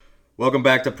Welcome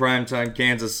back to Primetime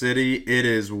Kansas City. It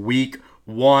is week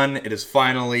 1. It is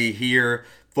finally here.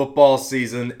 Football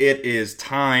season. It is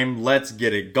time. Let's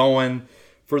get it going.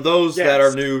 For those that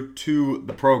are new to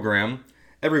the program,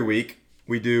 every week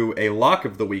we do a lock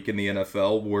of the week in the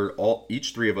NFL where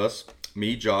each three of us,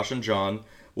 me, Josh, and John,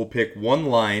 will pick one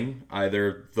line,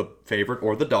 either the favorite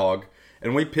or the dog,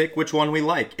 and we pick which one we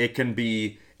like. It can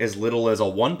be as little as a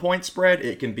 1-point spread.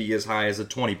 It can be as high as a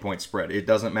 20-point spread. It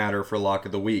doesn't matter for lock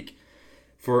of the week.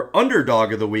 For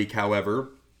underdog of the week,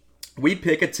 however, we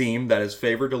pick a team that is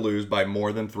favored to lose by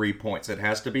more than 3 points. It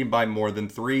has to be by more than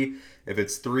 3. If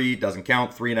it's 3, it doesn't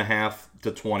count. 3.5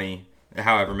 to 20,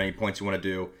 however many points you want to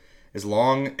do. As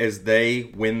long as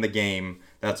they win the game,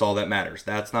 that's all that matters.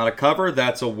 That's not a cover,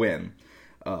 that's a win.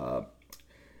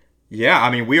 We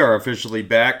are officially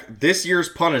back. This year's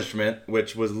punishment,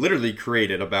 which was literally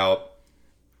created about,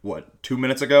 2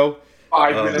 minutes ago?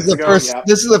 5 minutes ago,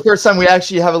 This is the first time we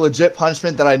actually have a legit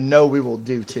punishment that I know we will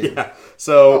do, too. Yeah.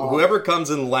 So whoever comes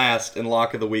in last in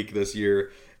Lock of the Week this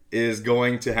year is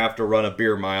going to have to run a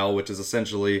beer mile, which is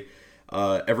essentially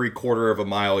every quarter of a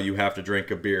mile you have to drink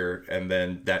a beer, and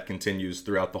then that continues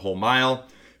throughout the whole mile.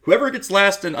 Whoever gets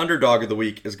last in Underdog of the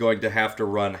Week is going to have to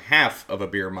run half of a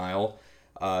beer mile.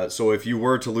 So if you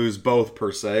were to lose both,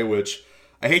 per se, which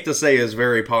I hate to say is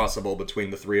very possible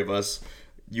between the three of us,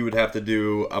 you would have to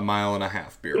do a 1.5 mile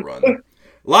beer run.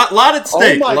 lot at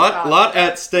stake. Lot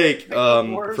at stake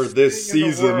for this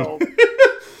season.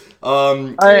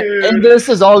 And this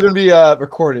is all going to be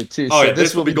recorded too. Oh, so yeah,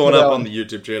 this will be going up on the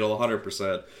YouTube channel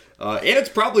 100%. And it's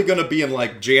probably going to be in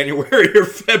like January or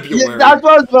February. Yeah, that's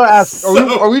what I was going to ask.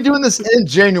 Are we doing this in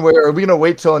January, or are we going to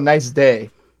wait till a nice day?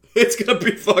 It's going to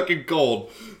be fucking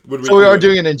cold. So we are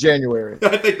doing it in January.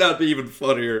 I think that'd be even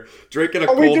funnier. Drinking a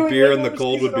cold beer in the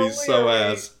cold would be so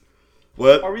ass.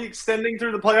 What? Are we extending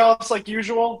through the playoffs like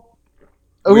usual?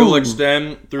 We'll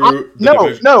extend through the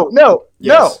division.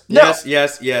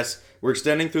 Yes. We're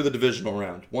extending through the divisional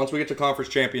round. Once we get to conference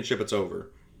championship, it's over.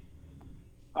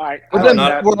 All right.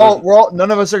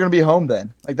 None of us are going to be home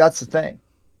then. Like, that's the thing.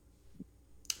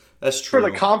 That's true.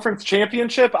 For the conference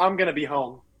championship, I'm going to be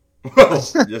home.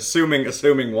 assuming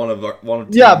one of the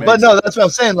yeah, but no, that's what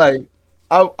I'm saying. Like,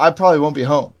 I probably won't be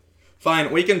home.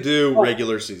 Fine, we can do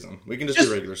regular season. We can just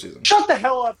do regular season. Shut the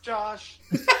hell up, Josh.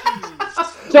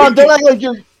 John, don't act like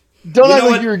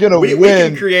you're gonna win. We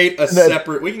can create a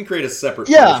separate. We can create a separate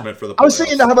punishment for the playoffs. I was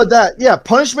thinking, how about that? Yeah,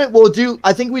 punishment. We'll do.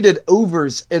 I think we did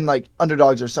overs in like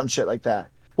underdogs or some shit like that.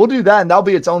 We'll do that, and that'll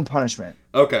be its own punishment.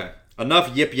 Okay.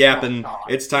 Enough yip yapping.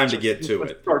 It's time to get to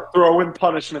it. Start throwing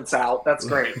punishments out. That's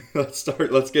great.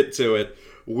 Let's get to it.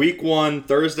 Week 1,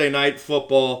 Thursday night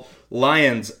football.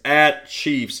 Lions at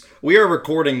Chiefs. We are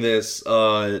recording this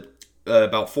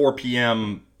about 4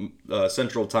 p.m.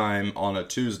 Central Time on a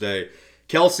Tuesday.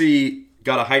 Kelce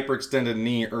got a hyperextended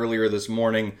knee earlier this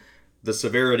morning, the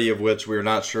severity of which we're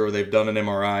not sure. They've done an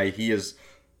MRI. He is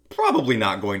probably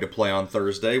not going to play on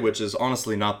Thursday, which is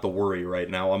honestly not the worry right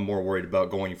now. I'm more worried about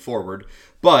going forward.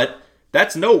 But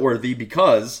that's noteworthy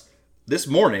because this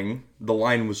morning, the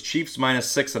line was Chiefs minus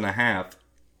 6.5.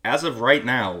 As of right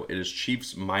now, it is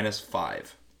Chiefs minus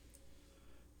 5.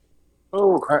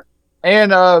 Oh, crap.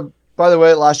 And by the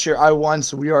way, last year I won,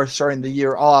 so we are starting the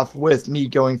year off with me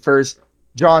going first,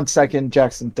 John second,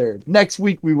 Jackson third. Next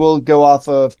week we will go off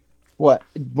of what?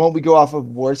 Won't we go off of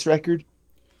worst record?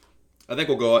 I think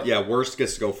we'll go. Yeah, worst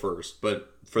gets to go first,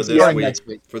 but for this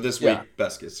week,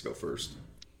 best gets to go first.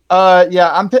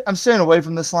 I'm staying away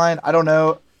from this line. I don't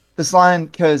know this line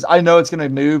because I know it's going to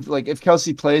move. Like if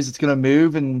Kelce plays, it's going to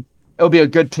move, and it'll be a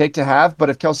good pick to have. But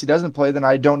if Kelce doesn't play, then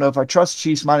I don't know if I trust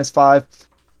Chiefs minus 5.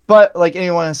 But like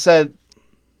anyone has said,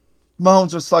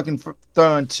 Mahomes was fucking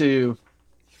throwing to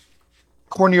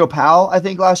Cornel Powell, I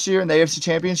think, last year in the AFC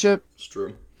Championship. It's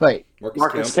true. Like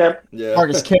Marcus Kemp. Yeah.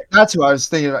 Marcus Kemp. That's who I was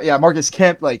thinking about. Yeah, Marcus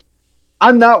Kemp. Like,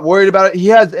 I'm not worried about it. He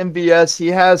has MVS. He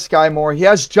has Sky Moore. He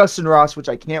has Justin Ross, which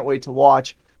I can't wait to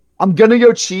watch. I'm gonna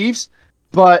go Chiefs,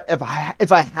 but if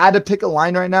I had to pick a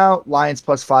line right now, Lions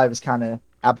plus 5 is kind of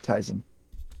appetizing.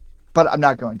 But I'm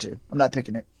not going to. I'm not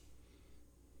picking it.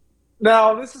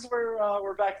 Now, this is where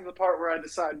we're back to the part where I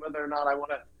decide whether or not I want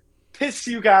to piss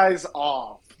you guys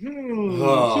off.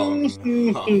 Because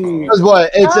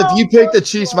what? It's if you pick the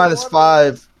Chiefs minus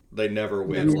 5, they never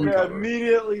win. It's going to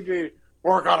immediately be,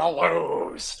 we're going to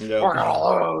lose. Yep. We're going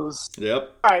to lose.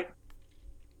 Yep. All right.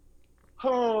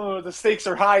 Oh, the stakes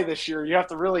are high this year. You have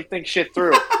to really think shit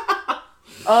through.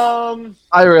 I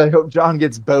really hope John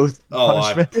gets both.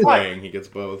 I'm praying he gets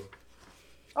both.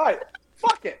 All right.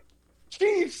 Fuck it.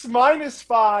 Chiefs minus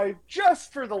 5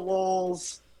 just for the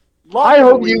lulz. I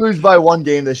hope you lose by 1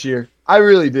 game this year. I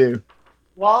really do.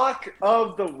 Lock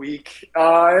of the week,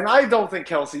 and I don't think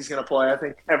Kelsey's going to play. I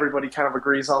think everybody kind of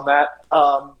agrees on that.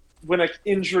 When an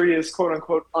injury is quote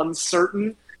unquote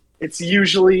uncertain, it's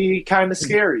usually kind of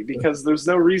scary because there's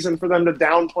no reason for them to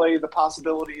downplay the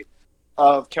possibility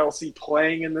of Kelce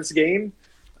playing in this game.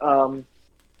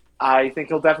 I think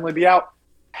he'll definitely be out.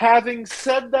 Having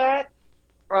said that,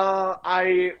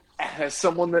 as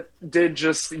someone that did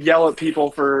just yell at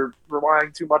people for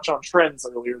relying too much on trends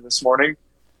earlier this morning,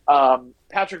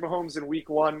 Patrick Mahomes in week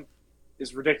 1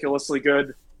 is ridiculously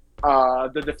good.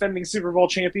 The defending Super Bowl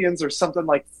champions are something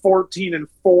like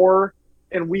 14-4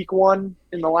 in week 1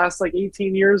 in the last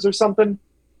 18 years or something.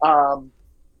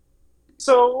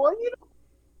 So,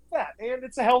 that. And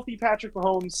it's a healthy Patrick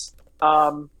Mahomes.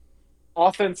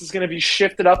 Offense is going to be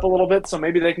shifted up a little bit, so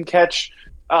maybe they can catch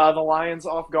the Lions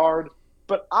off guard.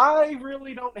 But I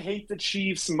really don't hate the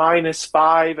Chiefs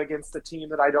 -5 against a team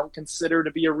that I don't consider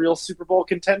to be a real Super Bowl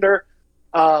contender.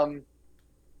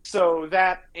 So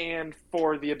that, and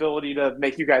for the ability to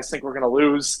make you guys think we're going to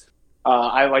lose,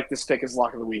 I like this pick as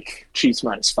lock of the week. Chiefs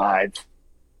 -5.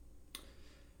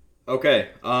 Okay,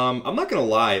 I'm not gonna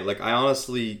lie. I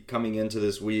honestly, coming into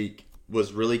this week,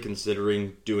 was really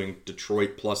considering doing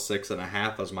Detroit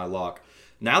 +6.5 as my lock.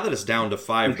 Now that it's down to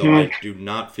 5, though, I do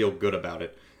not feel good about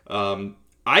it.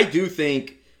 I do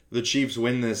think the Chiefs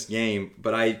win this game,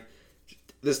 but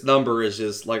this number is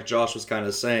just, like Josh was kind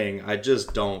of saying, I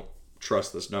just don't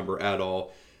trust this number at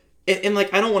all. And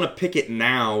I don't want to pick it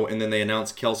now, and then they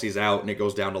announce Kelsey's out, and it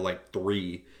goes down to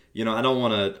 3. I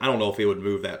don't know if it would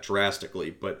move that drastically,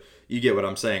 but you get what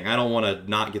I'm saying. I don't want to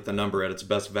not get the number at its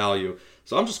best value.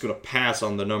 So I'm just going to pass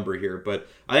on the number here, but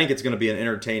I think it's going to be an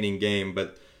entertaining game,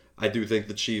 but I do think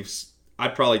the Chiefs,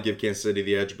 I'd probably give Kansas City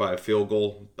the edge by a field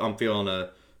goal. I'm feeling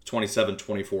a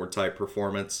 27-24 type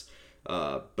performance.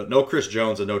 But no Chris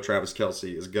Jones and no Travis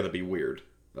Kelce is going to be weird.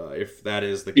 If that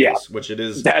is the case, which it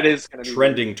is, that is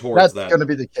trending towards that. That's going to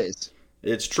be the case.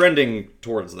 It's trending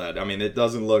towards that. I mean, it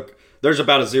doesn't look... There's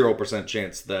about a 0%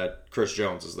 chance that Chris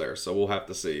Jones is there, so we'll have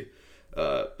to see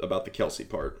about the Kelce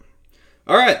part.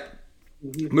 All right,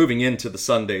 moving into the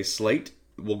Sunday slate.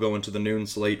 We'll go into the noon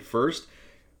slate first.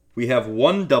 We have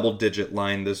one double-digit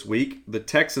line this week. The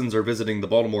Texans are visiting the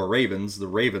Baltimore Ravens. The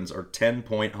Ravens are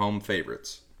 10-point home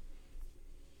favorites.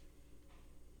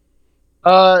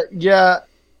 Yeah,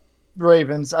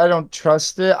 Ravens. I don't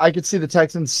trust it. I could see the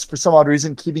Texans, for some odd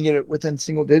reason, keeping it within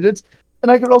single digits. And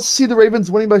I could also see the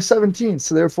Ravens winning by 17,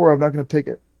 so therefore I'm not going to pick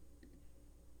it.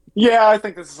 Yeah, I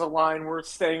think this is a line worth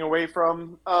staying away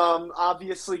from.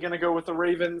 Obviously going to go with the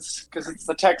Ravens because it's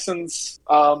the Texans,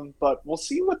 but we'll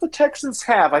see what the Texans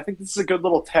have. I think this is a good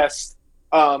little test.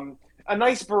 A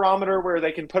nice barometer where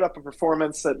they can put up a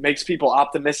performance that makes people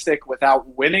optimistic without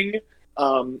winning.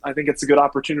 I think it's a good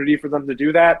opportunity for them to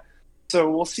do that. So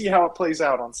we'll see how it plays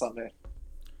out on Sunday.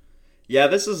 Yeah,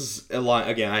 this is a line.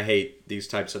 Again, I hate these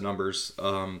types of numbers.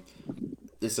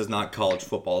 This is not college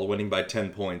football. Winning by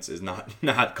 10 points is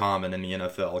not common in the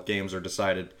NFL. Games are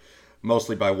decided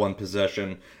mostly by one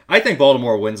possession. I think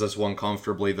Baltimore wins this one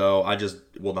comfortably, though. I just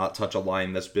will not touch a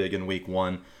line this big in week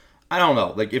 1. I don't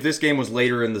know. If this game was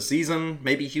later in the season,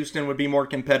 maybe Houston would be more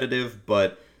competitive,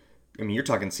 but I mean, you're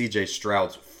talking CJ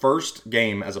Stroud's first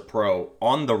game as a pro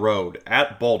on the road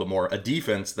at Baltimore, a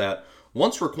defense that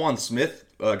once Raquan Smith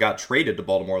got traded to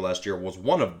Baltimore last year was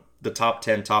one of the top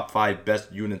 10, top 5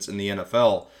 best units in the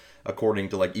NFL, according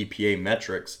to EPA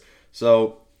metrics.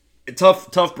 So,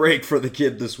 tough break for the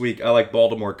kid this week. I like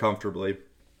Baltimore comfortably.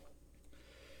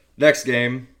 Next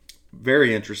game,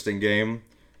 very interesting game.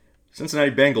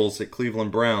 Cincinnati Bengals at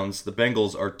Cleveland Browns. The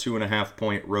Bengals are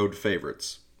 2.5-point road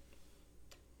favorites.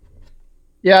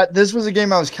 Yeah, this was a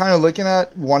game I was kind of looking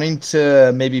at, wanting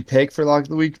to maybe pick for lock of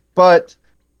the week, but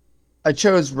I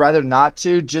chose rather not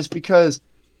to, just because,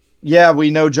 yeah, we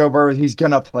know Joe Burrow, he's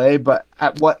going to play, but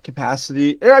at what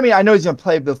capacity? I mean, I know he's going to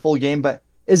play the full game, but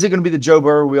is it going to be the Joe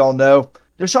Burrow we all know?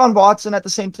 Deshaun Watson, at the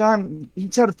same time,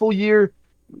 he's had a full year.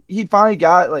 He finally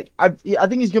got, I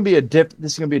think he's going to be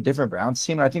this is going to be a different Browns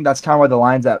team, and I think that's kind of why the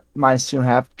line's at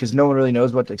 -2.5, because no one really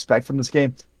knows what to expect from this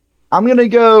game. I'm going to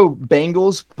go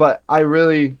Bengals, but I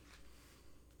think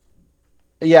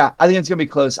it's going to be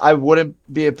close. I wouldn't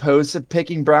be opposed to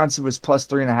picking Browns if it was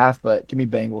 +3.5, but give me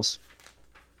Bengals.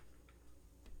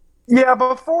 Yeah,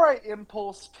 before I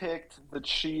impulse picked the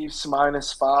Chiefs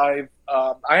 -5,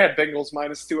 I had Bengals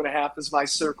 -2.5 as my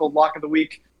circled lock of the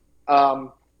week.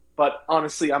 But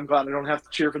honestly, I'm glad I don't have to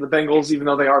cheer for the Bengals, even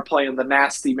though they are playing the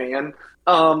nasty man.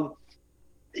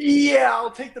 Yeah,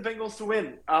 I'll take the Bengals to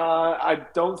win. I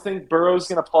don't think Burrow's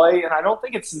going to play, and I don't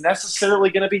think it's necessarily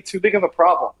going to be too big of a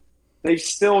problem. They've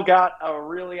still got a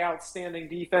really outstanding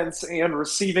defense and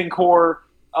receiving core,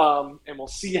 and we'll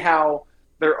see how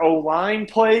their O-line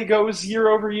play goes year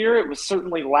over year. It was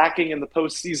certainly lacking in the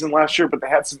postseason last year, but they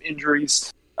had some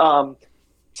injuries.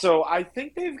 So I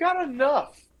think they've got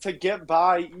enough to get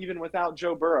by even without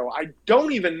Joe Burrow. I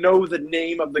don't even know the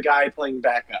name of the guy playing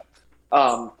backup.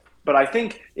 But I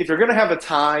think if you're going to have a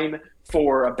time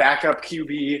for a backup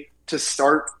QB to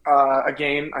start a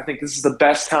game, I think this is the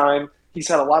best time. He's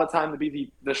had a lot of time to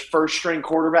be the first-string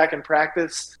quarterback in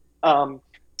practice.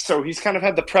 So he's kind of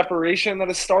had the preparation that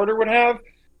a starter would have.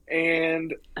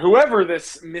 And whoever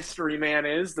this mystery man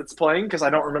is that's playing, because I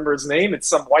don't remember his name, it's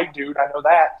some white dude, I know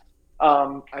that.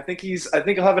 I think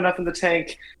he'll have enough in the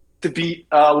tank to beat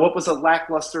what was a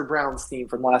lackluster Browns team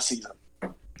from last season.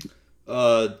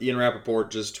 Ian Rappaport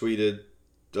just tweeted,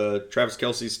 Travis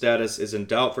Kelce's status is in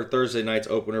doubt for Thursday night's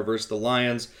opener versus the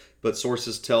Lions, but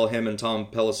sources tell him and Tom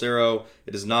Pelissero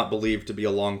it is not believed to be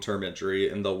a long-term injury,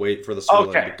 and they'll wait for the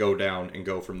swelling to go down and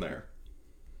go from there.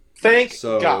 Thank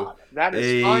God. That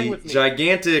is fine with me.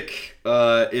 Gigantic,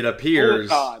 it appears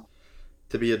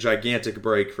to be a gigantic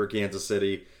break for Kansas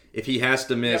City. If he has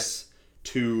to miss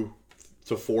 2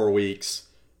 to 4 weeks,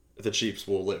 the Chiefs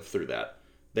will live through that.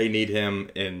 They need him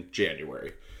in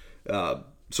January.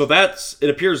 So it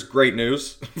appears great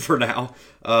news for now.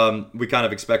 We kind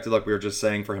of expected, like we were just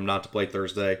saying, for him not to play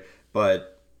Thursday.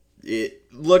 But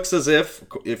it looks as if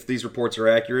these reports are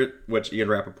accurate, which Ian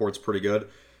Rappaport's pretty good,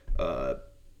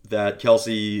 that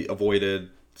Kelce avoided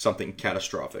something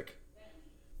catastrophic.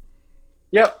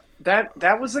 Yep.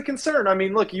 That was a concern. I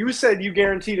mean, look, you said you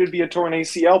guaranteed it'd be a torn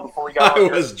ACL before we got. I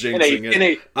was jinxing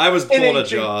it. I was pulling a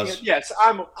Jaws. Yes,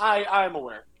 I'm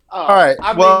aware. All right.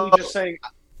 I'm mainly just saying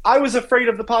I was afraid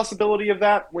of the possibility of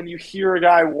that when you hear a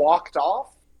guy walked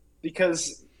off,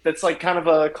 because that's like kind of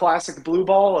a classic blue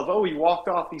ball of, he walked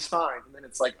off, he's fine, and then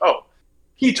it's like,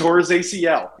 he tore his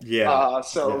ACL. Yeah.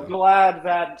 Glad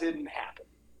that didn't happen.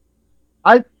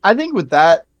 I think with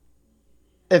that,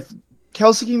 if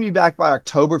Kelce can be back by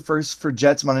October 1st for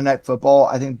Jets Monday Night Football,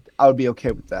 I think I would be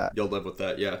okay with that. You'll live with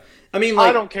that, yeah. I mean,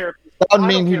 I don't care. That would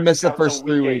mean he missed the first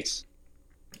 3 weeks.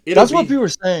 That's what people were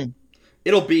saying.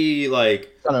 It'll be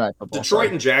like football, Detroit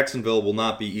and Jacksonville will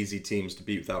not be easy teams to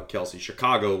beat without Kelce.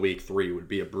 Chicago week 3 would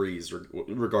be a breeze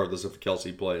regardless if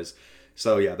Kelce plays.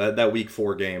 So yeah, that week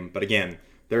 4 game. But again,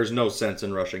 there's no sense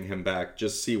in rushing him back.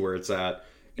 Just see where it's at.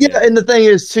 Yeah, and the thing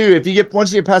is too,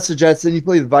 once you get past the Jets, then you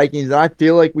play the Vikings, and I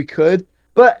feel like we could.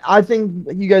 But I think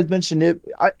you guys mentioned it.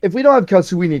 If we don't have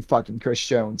Kelce, we need fucking Chris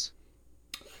Jones.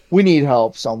 We need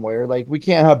help somewhere. Like, we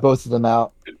can't have both of them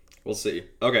out. We'll see.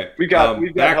 Okay. We've got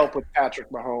help with Patrick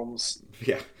Mahomes.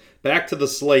 Yeah. Back to the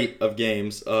slate of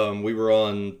games. We were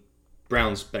on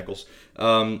Browns-Bengals.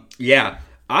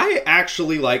 I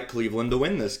actually like Cleveland to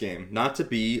win this game. Not to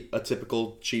be a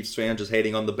typical Chiefs fan just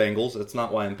hating on the Bengals. That's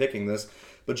not why I'm picking this.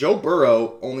 But Joe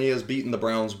Burrow only has beaten the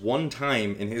Browns one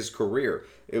time in his career.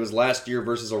 It was last year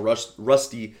versus a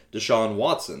rusty Deshaun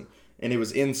Watson. And it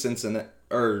was in Cincinnati.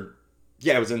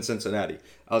 It was in Cincinnati.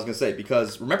 I was going to say,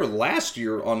 because remember last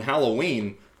year on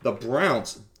Halloween, the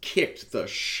Browns kicked the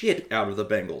shit out of the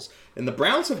Bengals. And the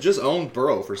Browns have just owned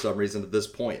Burrow for some reason at this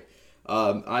point.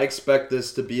 I expect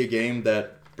this to be a game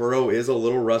that Burrow is a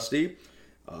little rusty.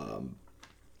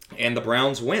 And the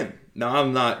Browns win. Now,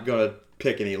 I'm not going to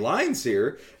pick any lines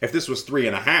here. If this was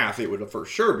 3.5, it would for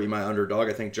sure be my underdog.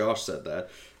 I think Josh said that.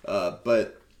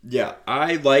 But yeah,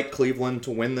 I like Cleveland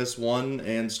to win this one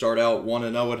and start out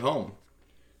 1-0 at home.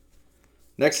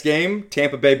 Next game,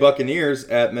 Tampa Bay Buccaneers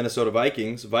at Minnesota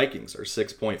Vikings. Vikings are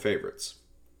 6-point favorites.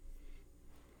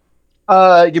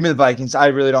 Give me the Vikings. I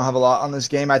really don't have a lot on this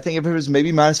game. I think if it was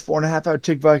maybe -4.5, I would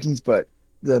take Vikings, but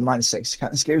the -6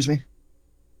 kind of scares me.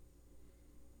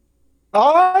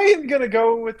 I am going to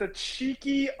go with the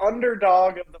cheeky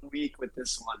underdog of the week with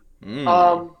this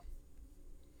one.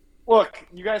 Look,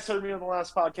 you guys heard me on the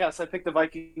last podcast. I picked the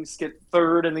Vikings to get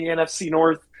 3rd in the NFC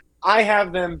North. I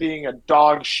have them being a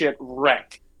dog shit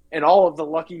wreck. And all of the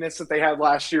luckiness that they had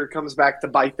last year comes back to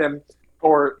bite them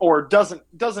or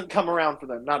doesn't come around for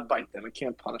them. Not bite them. I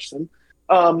can't punish them.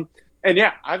 And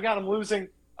yeah, I've got them losing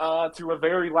to a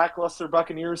very lackluster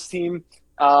Buccaneers team.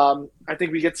 I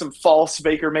think we get some false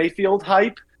Baker Mayfield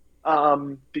hype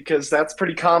because that's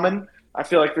pretty common. I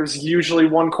feel like there's usually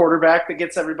one quarterback that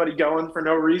gets everybody going for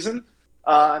no reason.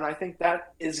 And I think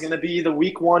that is going to be the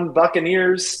week 1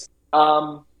 Buccaneers.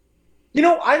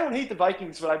 I don't hate the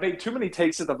Vikings, but I made too many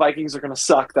takes that the Vikings are going to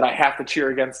suck that I have to cheer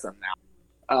against them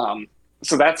now.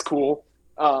 So that's cool.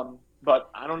 But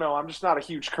I don't know. I'm just not a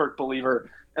huge Kirk believer.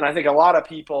 And I think a lot of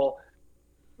people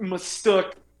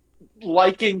mistook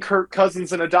liking Kirk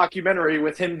Cousins in a documentary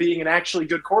with him being an actually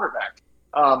good quarterback.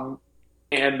 I'm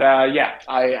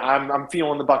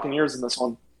feeling the Buccaneers in this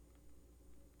one.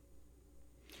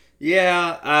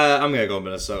 Yeah, I'm going to go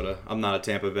Minnesota. I'm not a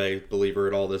Tampa Bay believer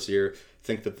at all this year. I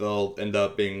think that they'll end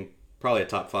up being probably a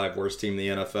top 5 worst team in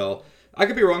the NFL. I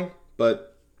could be wrong,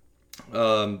 but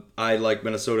I like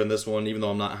Minnesota in this one, even though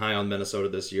I'm not high on Minnesota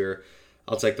this year.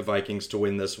 I'll take the Vikings to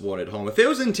win this one at home. If it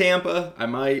was in Tampa, I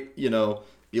might, be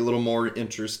a little more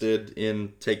interested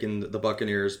in taking the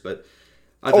Buccaneers, but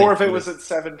or if it was at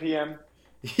 7 p.m.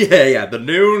 Yeah. The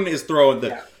noon is throwing the.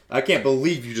 Yeah. I can't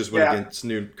believe you just went against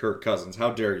noon Kirk Cousins.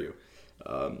 How dare you?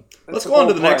 Let's go on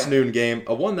to the next noon game.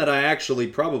 One that I actually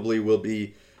probably will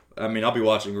be. I mean, I'll be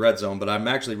watching Red Zone, but I'm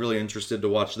actually really interested to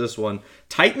watch this one.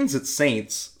 Titans at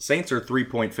Saints. Saints are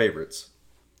 3-point favorites.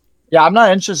 Yeah, I'm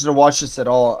not interested to watch this at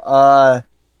all.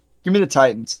 Give me the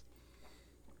Titans.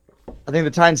 I think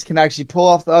the Titans can actually pull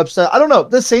off the upset. I don't know.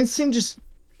 The Saints team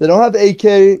they don't have AK,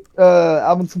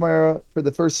 Alvin Kamara for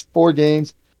the first 4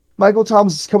 games. Michael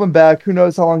Thomas is coming back. Who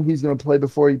knows how long he's going to play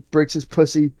before he breaks his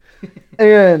pussy.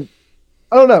 And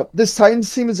I don't know. This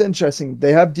Titans team is interesting.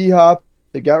 They have D-Hop.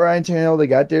 They got Ryan Tannehill. They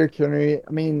got Derrick Henry.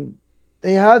 I mean,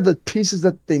 they have the pieces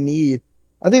that they need.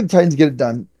 I think the Titans get it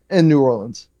done in New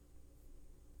Orleans.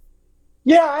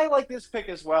 Yeah, I like this pick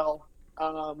as well.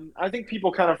 I think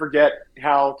people kind of forget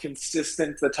how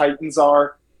consistent the Titans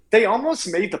are. They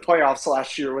almost made the playoffs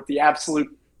last year with the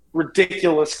absolute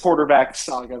ridiculous quarterback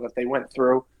saga that they went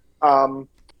through. And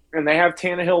they have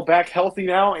Tannehill back healthy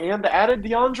now and added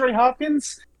DeAndre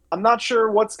Hopkins. I'm not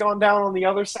sure what's gone down on the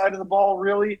other side of the ball,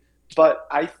 really, but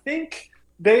I think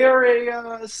they are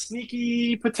a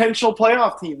sneaky potential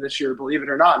playoff team this year, believe it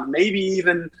or not. Maybe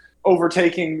even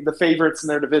overtaking the favorites in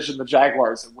their division, the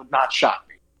Jaguars. It would not shock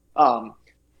me.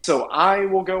 So I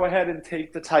will go ahead and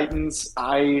take the Titans.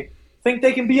 I think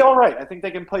they can be all right. I think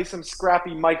they can play some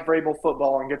scrappy Mike Vrabel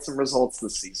football and get some results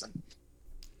this season.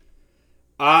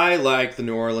 I like the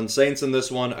New Orleans Saints in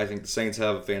this one. I think the Saints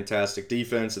have a fantastic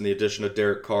defense, and the addition of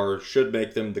Derek Carr should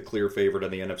make them the clear favorite in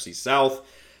the NFC South.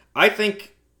 I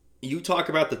think you talk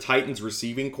about the Titans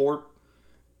receiving corps.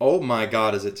 Oh my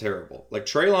God, is it terrible. Like,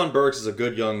 Treylon Burks is a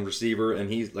good young receiver,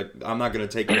 and he's like, I'm not going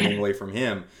to take anything away from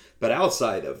him. But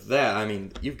outside of that, I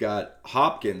mean, you've got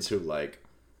Hopkins who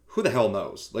the hell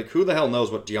knows? Like, who the hell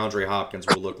knows what DeAndre Hopkins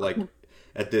will look like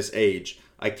at this age?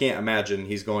 I can't imagine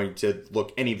he's going to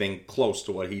look anything close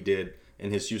to what he did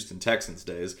in his Houston Texans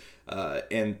days.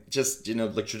 And just,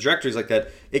 like trajectories like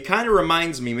that, it kind of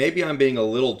reminds me, maybe I'm being a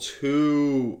little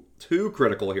too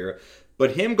critical here,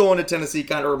 but him going to Tennessee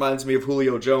kind of reminds me of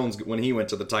Julio Jones when he went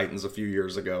to the Titans a few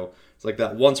years ago. It's like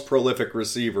that once prolific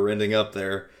receiver ending up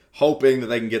there, hoping that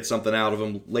they can get something out of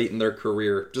him late in their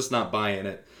career, just not buying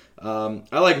it.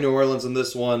 I like New Orleans in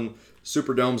this one.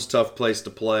 Superdome's a tough place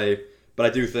to play. But I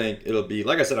do think it'll be,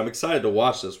 like I said, I'm excited to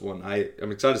watch this one.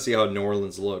 I'm excited to see how New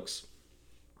Orleans looks.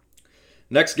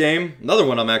 Next game, another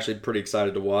one I'm actually pretty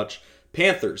excited to watch.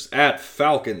 Panthers at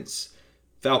Falcons.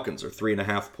 Falcons are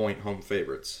 3.5-point home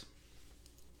favorites.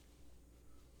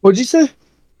 What'd you say?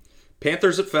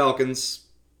 Panthers at Falcons.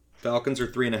 Falcons are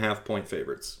 3.5-point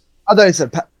favorites. I thought you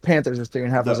said Panthers are 3.5.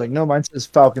 No. I was like, no, mine says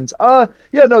Falcons.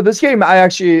 This game, I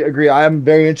actually agree. I am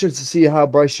very interested to see how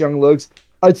Bryce Young looks.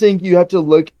 I think you have to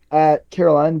look at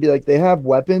Carolina and be like, they have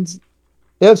weapons.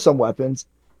 They have some weapons.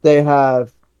 They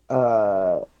have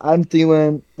Adam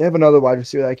Thielen. They have another wide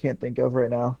receiver that I can't think of right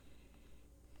now.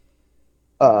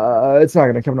 It's not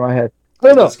going to come to my head.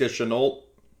 I don't know. Chenault.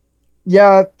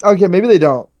 Yeah, okay, maybe they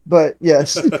don't. But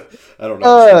yes. I don't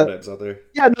know the names out there.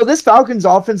 Yeah, no, this Falcons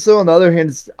offense, though, on the other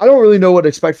hand, I don't really know what to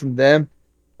expect from them.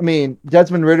 I mean,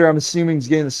 Desmond Ridder, I'm assuming, is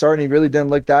getting the start, and he really didn't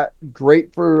look that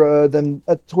great for them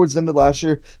towards the end of last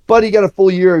year. But he got a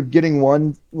full year of getting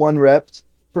one reps,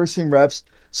 first team reps.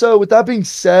 So with that being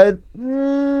said,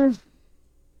 I'm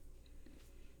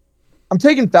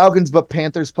taking Falcons, but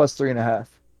Panthers plus 3.5.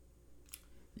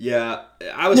 Yeah,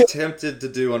 I was tempted to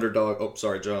do underdog. Oh,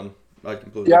 sorry, John. I was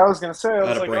going to say.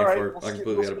 I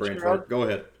completely had a brain fart. Go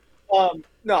ahead.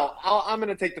 No, I'm going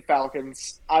to take the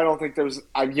Falcons. I don't think there's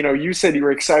you said you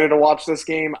were excited to watch this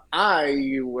game.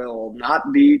 I will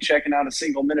not be checking out a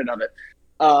single minute of it.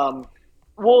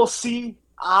 We'll see.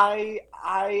 I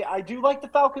do like the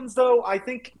Falcons, though. I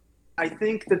think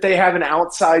that they have an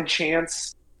outside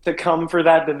chance to come for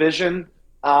that division.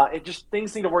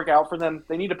 Things need to work out for them.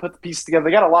 They need to put the piece together.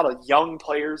 They got a lot of young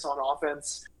players on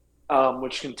offense,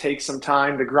 which can take some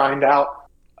time to grind out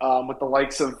with the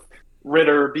likes of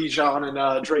Ritter, Bijan,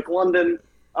 and Drake London.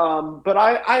 But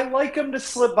I like them to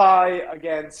slip by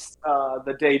against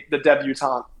the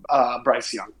debutant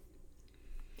Bryce Young.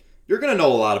 You're going to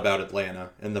know a lot about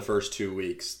Atlanta in the first 2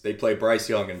 weeks. They play Bryce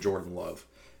Young and Jordan Love.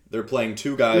 They're playing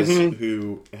two guys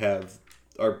who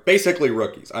are basically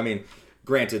rookies. I mean,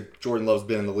 granted, Jordan Love's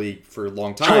been in the league for a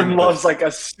long time. Jordan Love's like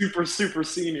a super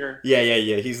senior. Yeah.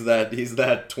 He's that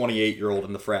 28-year-old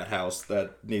in the frat house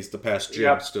that needs to pass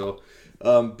gym still.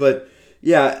 But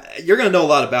yeah, you're going to know a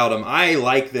lot about them. I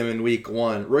like them in week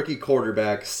one. Rookie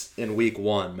quarterbacks in week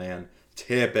one, man,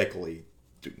 typically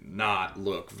do not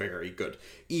look very good.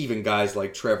 Even guys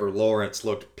like Trevor Lawrence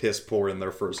looked piss poor in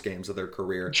their first games of their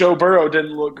career. Joe Burrow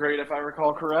didn't look great, if I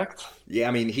recall correct. Yeah,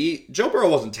 I mean, Joe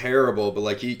Burrow wasn't terrible, but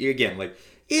like it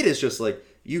is just like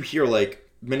you hear like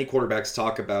many quarterbacks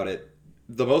talk about it.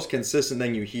 The most consistent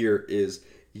thing you hear is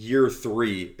year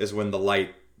 3 is when the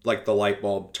light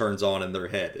bulb turns on in their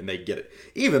head and they get it.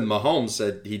 Even Mahomes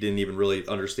said he didn't even really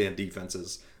understand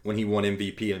defenses when he won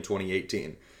MVP in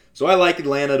 2018. So I like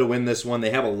Atlanta to win this one. They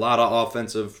have a lot of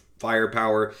offensive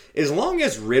firepower. As long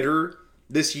as Ritter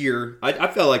this year, I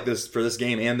felt like this for this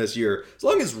game and this year, as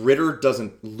long as Ritter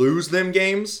doesn't lose them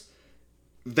games,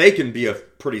 they can be a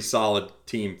pretty solid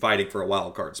team fighting for a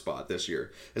wild card spot this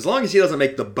year. As long as he doesn't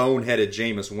make the boneheaded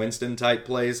Jameis Winston type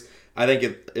plays, I think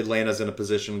Atlanta's in a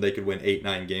position they could win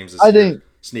 8-9 games this year,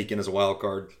 sneak in as a wild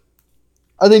card.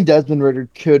 I think Desmond Ritter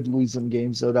could lose some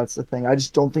games, though. That's the thing. I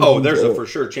just don't think. Oh, there's a for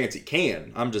sure chance he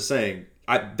can. I'm just saying,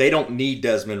 they don't need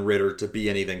Desmond Ritter to be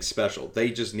anything special. They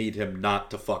just need him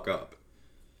not to fuck up.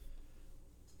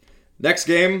 Next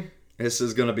game, this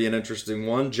is going to be an interesting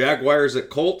one. Jaguars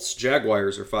at Colts.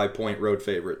 Jaguars are 5-point road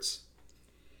favorites.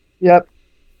 Yep.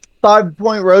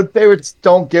 5-point road favorites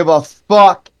don't give a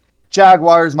fuck.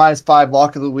 Jaguars -5,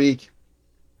 lock of the week.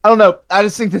 I don't know. I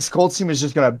just think this Colts team is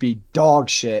just going to be dog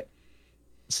shit.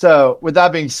 So, with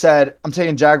that being said, I'm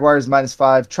taking Jaguars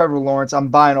 -5. Trevor Lawrence, I'm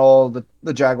buying all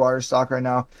the Jaguars stock right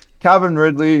now. Calvin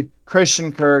Ridley,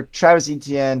 Christian Kirk, Travis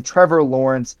Etienne, Trevor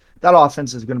Lawrence. That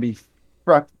offense is going to be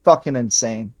fucking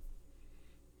insane.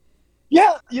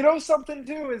 Yeah, you know something,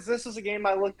 too, is this was a game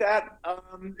I looked at,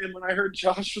 and when I heard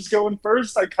Josh was going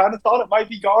first, I kind of thought it might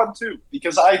be gone, too,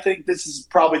 because I think this is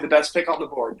probably the best pick on the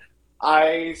board.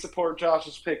 I support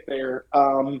Josh's pick there.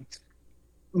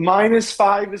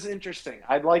 -5 is interesting.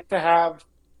 I'd like to have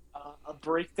a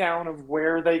breakdown of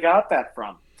where they got that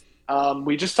from.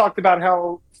 We just talked about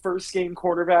how first-game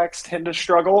quarterbacks tend to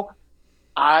struggle.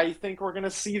 I think we're going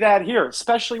to see that here,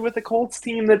 especially with the Colts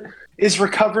team that is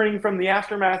recovering from the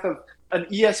aftermath of an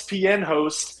ESPN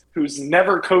host who's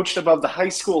never coached above the high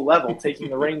school level taking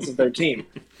the reins of their team.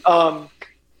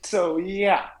 So,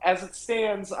 yeah, as it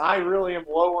stands, I really am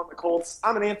low on the Colts.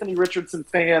 I'm an Anthony Richardson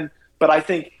fan, but I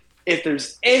think if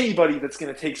there's anybody that's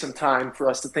going to take some time for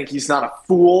us to think he's not a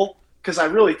fool, because I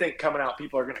really think coming out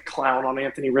people are going to clown on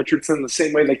Anthony Richardson the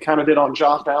same way they kind of did on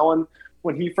Josh Allen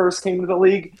when he first came to the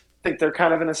league. I think they're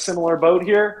kind of in a similar boat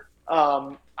here.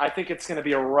 I think it's going to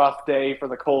be a rough day for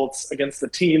the Colts against the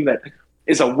team that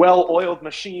is a well-oiled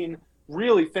machine,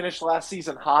 really finished last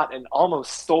season hot and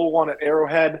almost stole one at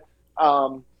Arrowhead.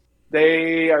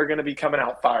 They are going to be coming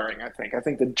out firing, I think. I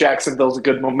think that Jacksonville's a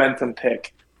good momentum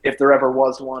pick, if there ever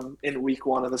was one in week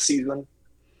 1 of the season.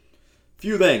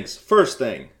 Few things. First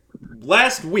thing,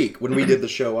 last week when we did the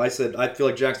show, I said I feel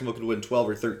like Jacksonville could win 12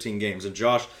 or 13 games. And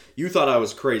Josh, you thought I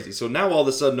was crazy. So now all of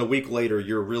a sudden, a week later,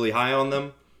 you're really high on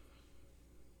them?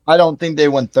 I don't think they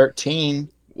won 13.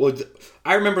 Well,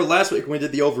 I remember last week when we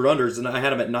did the over-unders and I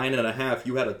had them at 9.5.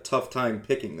 You had a tough time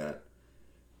picking that.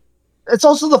 It's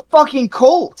also the fucking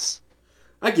Colts.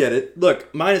 I get it.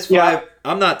 Look, -5. Yeah.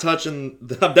 I'm not touching.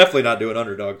 I'm definitely not doing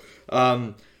underdog.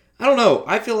 I don't know.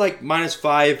 I feel like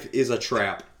 -5 is a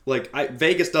trap. Like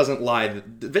Vegas doesn't lie.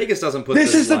 Vegas doesn't put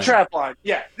this. This is line. the trap line.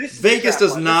 Yeah. Vegas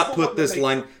does not put this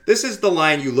line. This is the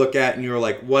line you look at and you're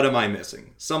like, "What am I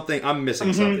missing? Something. I'm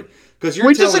missing something." Because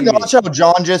you're just acknowledge how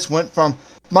John just went from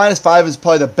 -5 is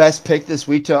probably the best pick this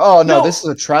week to this is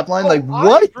a trap line. Like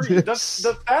what? I agree.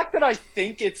 The fact that I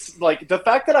think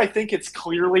it's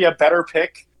clearly a better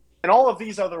pick, and all of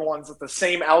these other ones with the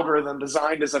same algorithm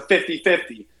designed as a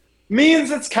 50-50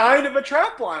 means it's kind of a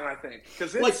trap line. I think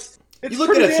because it's you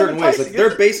look at it certain ways. Like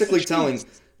they're basically telling,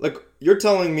 like you're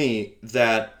telling me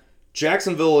that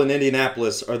Jacksonville and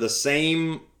Indianapolis are the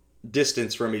same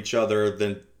distance from each other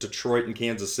than Detroit and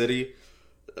Kansas City.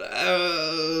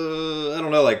 I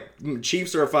don't know. Like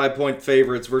Chiefs are 5-point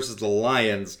favorites versus the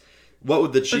Lions. What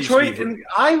would the Chiefs Detroit, be?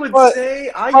 I would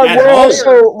say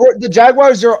the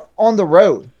Jaguars are on the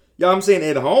road. Yeah, I'm saying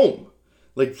at home.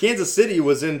 Like Kansas City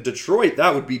was in Detroit,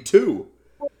 that would be 2.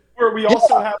 Where we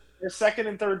also have their second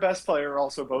and third best player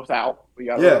also both out. We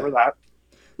got to remember that.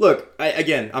 Look,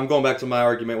 I'm going back to my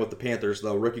argument with the Panthers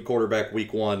though. Rookie quarterback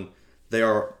week 1, they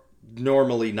are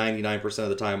normally 99% of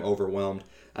the time overwhelmed.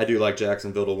 I do like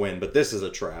Jacksonville to win, but this is a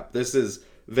trap. This is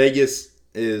Vegas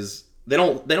is they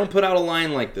don't put out a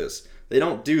line like this. They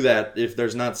don't do that if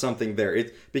there's not something there.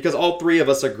 Because all three of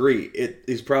us agree it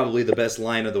is probably the best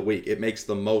line of the week. It makes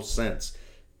the most sense.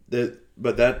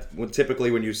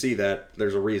 Typically when you see that,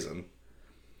 there's a reason.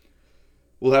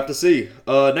 We'll have to see.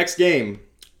 Next game.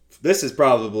 This is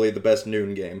probably the best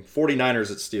noon game. 49ers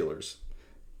at Steelers.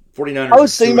 49ers are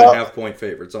 2.5-point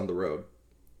favorites on the road.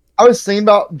 I was thinking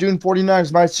about doing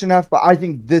 49ers minus 2.5, but I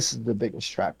think this is the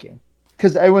biggest trap game.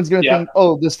 Because everyone's going to think,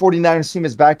 oh, this 49ers team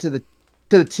is back to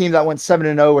the team that went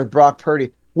 7-0 with Brock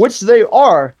Purdy, which they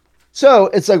are. So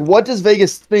it's like, what does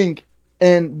Vegas think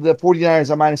in the 49ers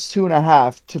are minus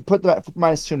 2.5 to put them at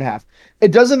minus 2.5?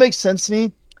 It doesn't make sense to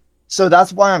me. So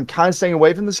that's why I'm kind of staying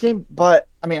away from this game. But,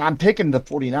 I mean, I'm picking the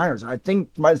 49ers. I think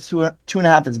minus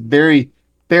 2.5 is very,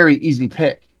 very easy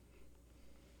pick.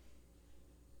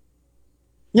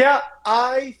 Yeah,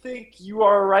 I think you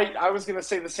are right. I was going to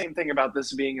say the same thing about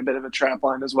this being a bit of a trap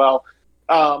line as well.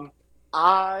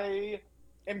 I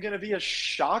am going to be a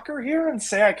shocker here and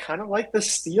say I kind of like the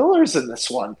Steelers in this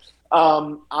one.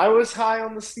 I was high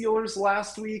on the Steelers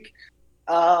last week.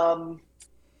 The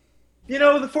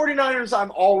 49ers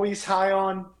I'm always high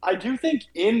on. I do think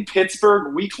in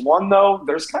Pittsburgh week 1, though,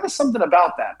 there's kind of something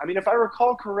about that. I mean, if I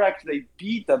recall correct, they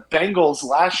beat the Bengals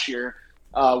last year,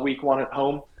 week 1 at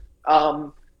home.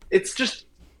 It's just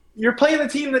you're playing a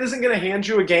team that isn't going to hand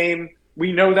you a game.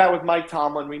 We know that with Mike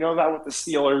Tomlin. We know that with the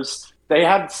Steelers. They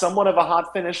had somewhat of a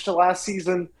hot finish to last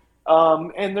season.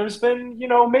 And there's been,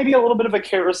 maybe a little bit of a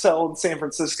carousel in San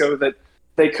Francisco that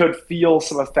they could feel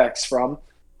some effects from.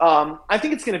 I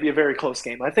think it's going to be a very close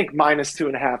game. I think minus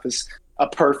 2.5 is a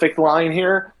perfect line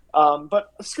here.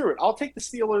 But screw it. I'll take the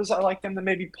Steelers. I like them to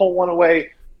maybe pull one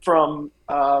away from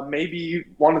maybe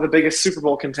one of the biggest Super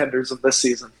Bowl contenders of this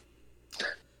season.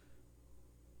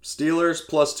 Steelers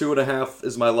plus 2.5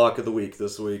 is my lock of the week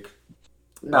this week.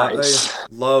 Nice. I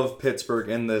love Pittsburgh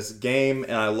in this game,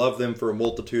 and I love them for a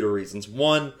multitude of reasons.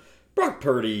 One, Brock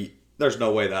Purdy, there's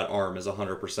no way that arm is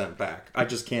 100% back. I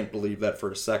just can't believe that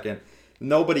for a second.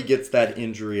 Nobody gets that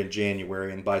injury in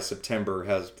January and by September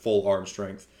has full arm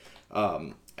strength.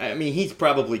 I mean, he's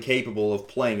probably capable of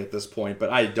playing at this point,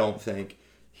 but I don't think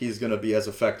he's going to be as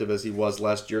effective as he was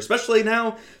last year, especially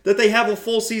now that they have a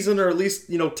full season or at least,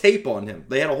 tape on him.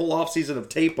 They had a whole offseason of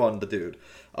tape on the dude.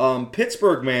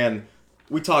 Pittsburgh, man,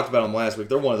 we talked about them last week.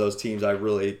 They're one of those teams I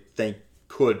really think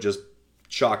could just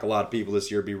shock a lot of people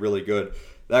this year, be really good.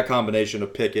 That combination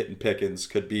of Pickett and Pickens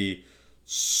could be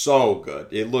so good.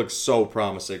 It looks so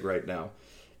promising right now.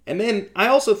 And then I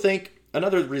also think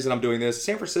another reason I'm doing this,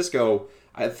 San Francisco,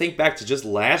 I think back to just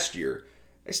last year,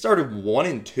 they started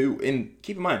 1-2, and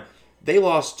keep in mind, they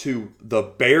lost to the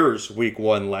Bears week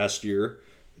 1 last year,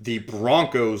 the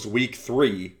Broncos week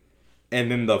 3, and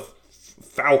then the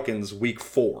Falcons week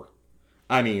 4.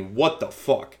 I mean, what the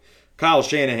fuck? Kyle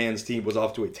Shanahan's team was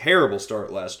off to a terrible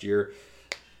start last year.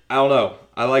 I don't know.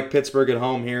 I like Pittsburgh at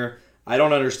home here. I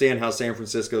don't understand how San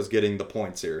Francisco's getting the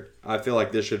points here. I feel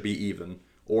like this should be even,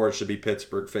 or it should be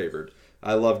Pittsburgh favored.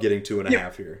 I love getting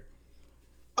 2.5 here.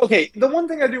 Okay, the one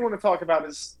thing I do want to talk about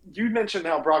is you mentioned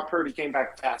how Brock Purdy came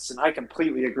back fast, and I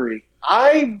completely agree.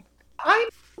 I'm a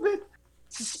bit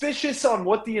suspicious on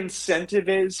what the incentive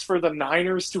is for the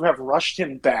Niners to have rushed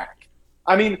him back.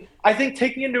 I mean, I think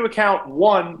taking into account,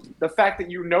 one, the fact that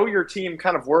your team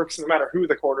kind of works no matter who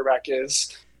the quarterback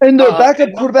is. And their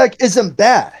backup quarterback isn't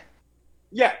bad.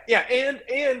 Yeah, and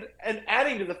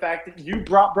adding to the fact that you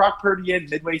brought Brock Purdy in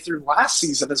midway through last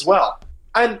season as well.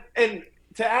 And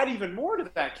to add even more to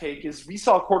that cake is we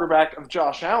saw quarterback of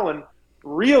Josh Allen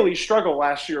really struggle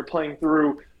last year playing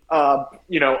through,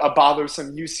 a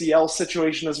bothersome UCL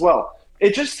situation as well.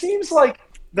 It just seems like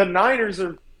the Niners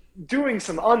are doing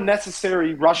some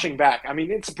unnecessary rushing back. I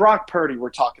mean, it's Brock Purdy we're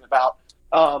talking about,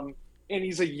 and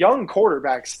he's a young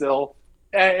quarterback still.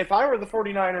 If I were the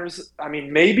 49ers, I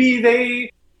mean, maybe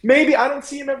I don't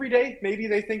see him every day. Maybe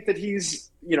they think that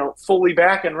he's, fully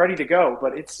back and ready to go.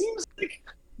 But it seems like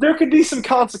there could be some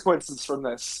consequences from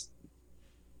this.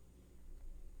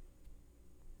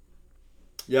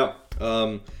 Yeah.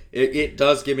 It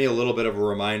does give me a little bit of a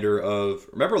reminder of,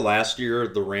 remember last year,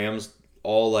 the Rams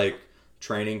all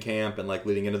training camp and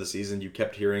leading into the season, you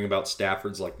kept hearing about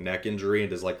Stafford's neck injury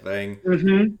and his thing.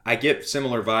 Mm-hmm. I get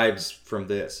similar vibes from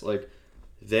this.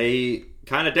 They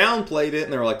kind of downplayed it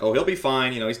and they were like, oh, he'll be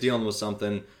fine. He's dealing with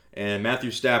something. And Matthew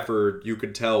Stafford, you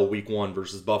could tell week 1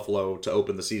 versus Buffalo to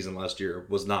open the season last year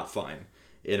was not fine.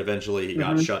 And eventually he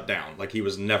got shut down. He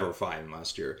was never fine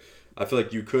last year. I feel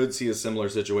like you could see a similar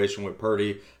situation with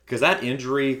Purdy because that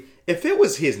injury, if it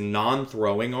was his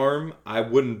non-throwing arm, I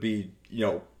wouldn't be,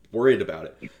 worried about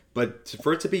it. But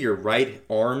for it to be your right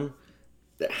arm,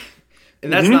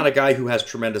 and that's not a guy who has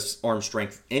tremendous arm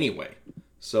strength anyway.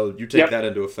 So you take that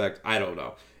into effect. I don't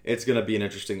know. It's going to be an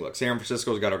interesting look. San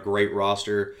Francisco's got a great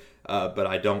roster, but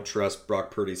I don't trust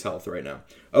Brock Purdy's health right now.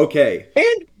 Okay.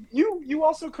 And you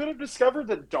also could have discovered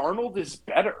that Darnold is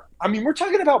better. I mean, we're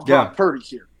talking about Brock Purdy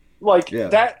here.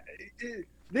 That.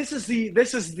 This is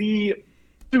the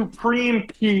supreme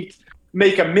peak.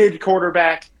 Make a mid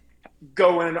quarterback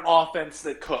go in an offense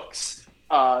that cooks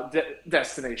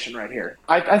destination right here.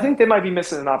 I think they might be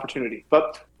missing an opportunity,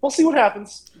 but we'll see what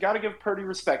happens. Got to give Purdy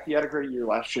respect. He had a great year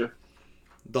last year.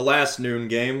 The last noon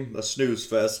game, a snooze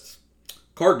fest.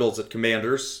 Cardinals at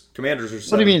Commanders. Commanders are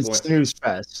 7 What do you mean points. snooze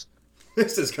fest?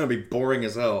 This is going to be boring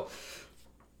as hell.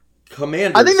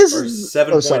 Commanders I think this are is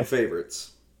 7-point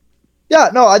favorites. Yeah,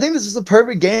 no, I think this is the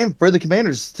perfect game for the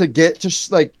Commanders to get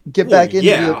back into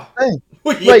the thing.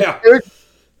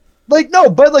 But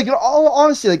in all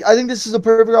honesty, I think this is a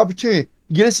perfect opportunity.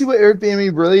 You get to see what Eric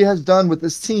Bieniemy really has done with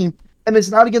this team, and it's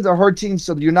not against a hard team,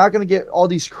 so you're not going to get all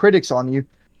these critics on you.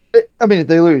 I mean, if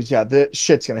they lose, the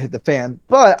shit's going to hit the fan.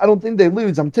 But I don't think they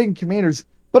lose. I'm taking Commanders,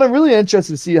 but I'm really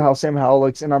interested to see how Sam Howell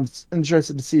looks, and I'm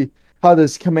interested to see how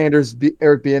this Commanders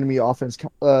Eric Bieniemy offense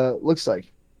looks like.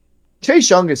 Chase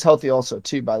Young is healthy also,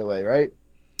 too, by the way, right?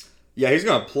 Yeah, he's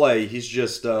going to play. He's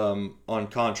just on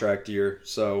contract year,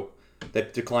 so they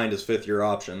declined his 5th-year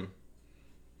option.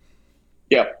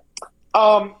 Yeah.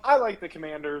 I like the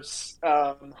Commanders,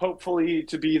 hopefully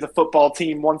to be the football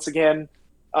team once again,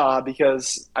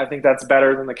 because I think that's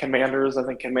better than the Commanders. I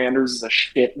think Commanders is a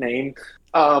shit name.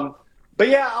 But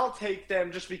yeah, I'll take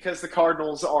them just because the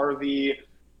Cardinals are the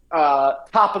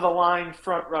top-of-the-line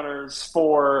front-runners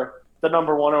for the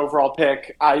number 1 overall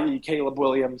pick, i.e. Caleb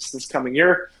Williams, this coming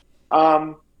year.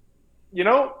 You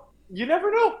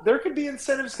never know. There could be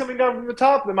incentives coming down from the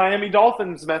top, the Miami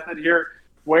Dolphins method here,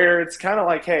 where it's kind of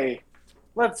like, hey,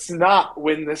 let's not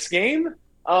win this game.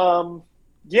 I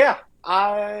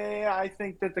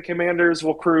think that the Commanders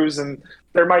will cruise, and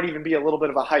there might even be a little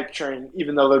bit of a hype train,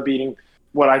 even though they're beating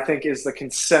what I think is the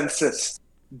consensus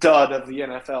dud of the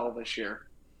NFL this year.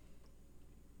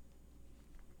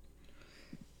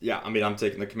 Yeah, I mean, I'm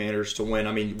taking the Commanders to win.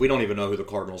 I mean, we don't even know who the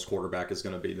Cardinals quarterback is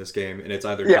going to be this game, and it's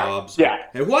either Dobbs.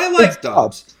 And who I like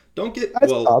Dobbs. Don't get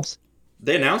Dobbs.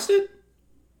 They announced it?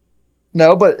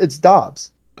 No, but it's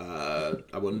Dobbs. I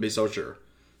wouldn't be so sure.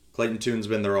 Clayton Tune's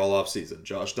been there all off season.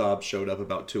 Josh Dobbs showed up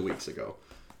about 2 weeks ago.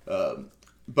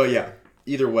 But yeah,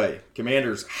 either way,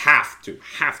 Commanders have to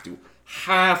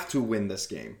win this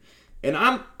game. And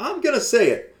I'm gonna say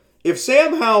it. If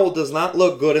Sam Howell does not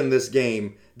look good in this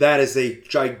game, that is a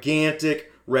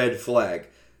gigantic red flag.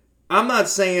 I'm not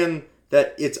saying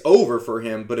that it's over for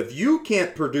him, but if you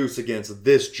can't produce against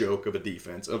this joke of a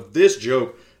defense, of this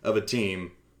joke of a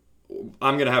team,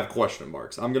 I'm going to have question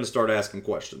marks. I'm going to start asking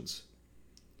questions.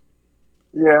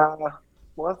 Yeah.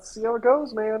 Let's see how it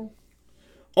goes, man.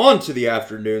 On to the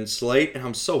afternoon slate, and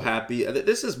I'm so happy.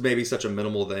 This is maybe such a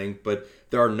minimal thing, but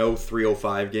there are no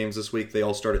 3:05 games this week. They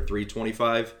all start at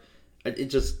 3:25.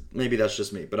 Maybe that's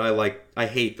just me, but I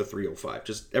hate the 3:05.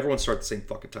 Just everyone start at the same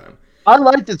fucking time. I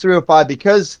like the 3:05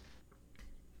 because,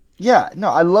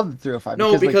 I love the 3:05.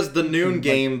 No, because the noon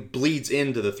game bleeds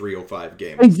into the 3:05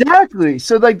 game. Exactly.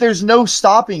 So there's no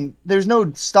stopping. There's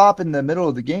no stop in the middle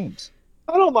of the games.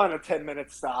 I don't mind a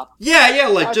 10-minute stop.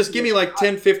 Yeah. Just give me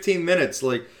 10, 15 minutes.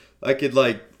 I could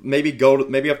maybe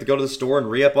have to go to the store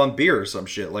and re-up on beer or some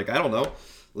shit. I don't know.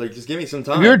 Just give me some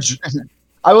time.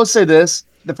 I will say this.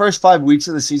 The first 5 weeks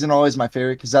of the season are always my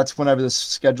favorite because that's whenever the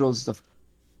schedule is the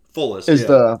fullest.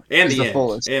 The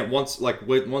fullest. And once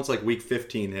week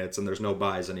 15 hits and there's no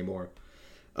buys anymore.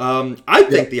 I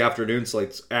think the afternoon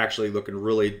slate's actually looking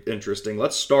really interesting.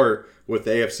 Let's start with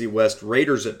the AFC West.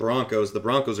 Raiders at Broncos. The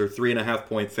Broncos are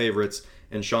 3.5-point favorites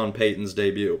in Sean Payton's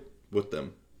debut with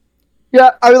them.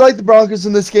 Yeah, I would like the Broncos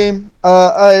in this game.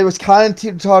 I was kind of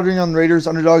teeter-tottering on the Raiders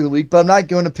underdog of the week, but I'm not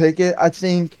going to pick it. I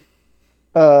think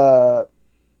the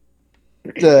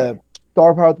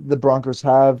star power that the Broncos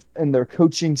have and their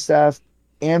coaching staff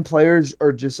and players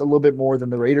are just a little bit more than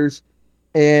the Raiders.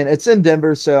 And it's in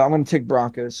Denver, so I'm going to take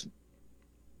Broncos.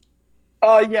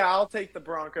 I'll take the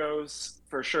Broncos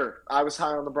for sure. I was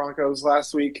high on the Broncos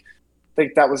last week. I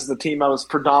think that was the team I was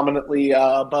predominantly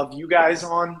above you guys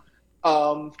on.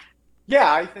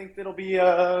 I think it'll be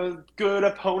a good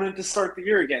opponent to start the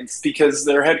year against because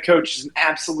their head coach is an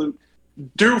absolute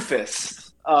doofus.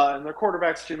 And their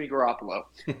quarterback's Jimmy Garoppolo.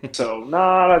 So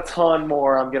not a ton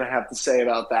more I'm going to have to say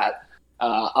about that.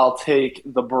 I'll take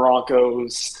the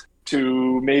Broncos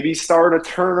to maybe start a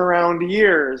turnaround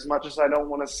year, as much as I don't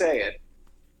want to say it.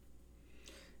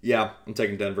 Yeah, I'm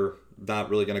taking Denver. Not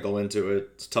really going to go into it.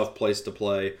 It's a tough place to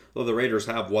play. Though the Raiders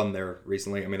have won there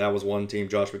recently. I mean, that was one team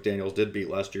Josh McDaniels did beat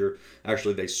last year.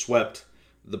 Actually, they swept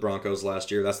the Broncos last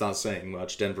year. That's not saying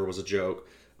much. Denver was a joke.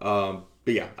 But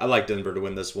yeah, I like Denver to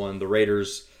win this one. The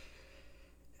Raiders,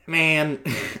 man,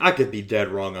 I could be dead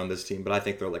wrong on this team, but I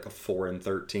think they're like a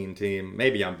 4-13 team.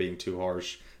 Maybe I'm being too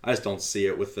harsh. I just don't see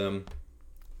it with them.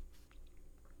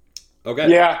 Okay.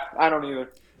 Yeah, I don't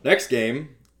either. Next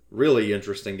game, really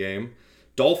interesting game.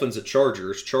 Dolphins at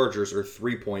Chargers. Chargers are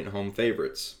 3-point home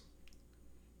favorites.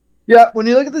 Yeah, when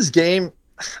you look at this game,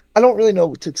 I don't really know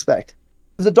what to expect.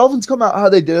 If the Dolphins come out how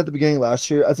they did at the beginning of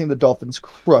last year, I think the Dolphins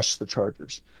crushed the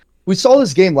Chargers. We saw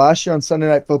this game last year on Sunday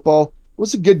Night Football. It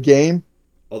was a good game.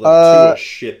 Although Tua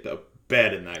shit the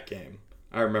bed in that game.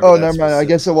 I remember that never mind. I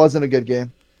guess it wasn't a good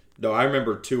game. No, I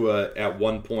remember Tua at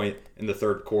one point in the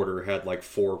third quarter had like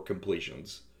 4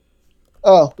 completions.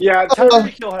 Oh. Yeah,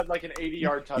 Tyreek Hill had like an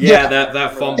 80-yard touchdown. Yeah,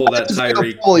 that fumble that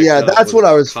Tyreek. Oh, yeah, that's what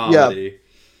I was. Comedy.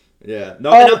 Yeah.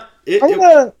 No,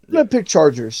 I'm gonna pick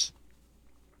Chargers.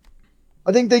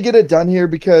 I think they get it done here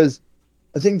because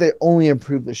I think they only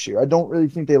improved this year. I don't really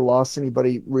think they lost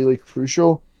anybody really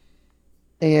crucial.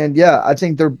 And yeah, I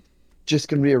think they're just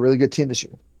going to be a really good team this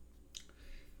year.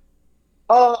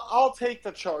 I'll take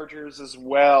the Chargers as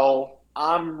well.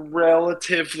 I'm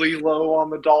relatively low on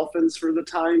the Dolphins for the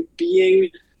time being.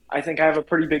 I think I have a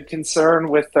pretty big concern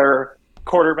with their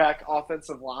quarterback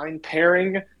offensive line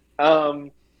pairing.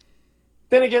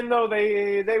 Then again, though,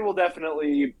 they will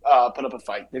definitely put up a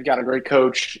fight. They've got a great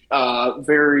coach,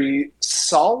 very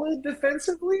solid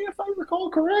defensively, if I recall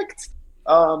correct.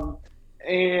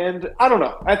 And I don't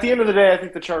know. At the end of the day, I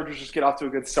think the Chargers just get off to a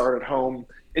good start at home.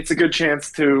 It's a good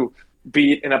chance to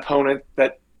beat an opponent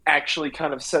that actually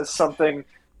kind of says something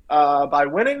by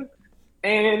winning.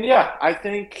 And yeah, I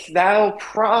think that'll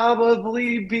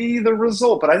probably be the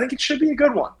result. But I think it should be a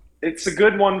good one. It's a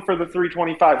good one for the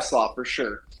 325 slot for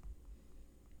sure.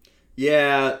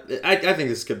 Yeah, I think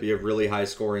this could be a really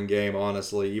high-scoring game,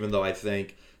 honestly, even though I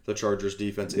think the Chargers'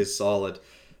 defense is solid.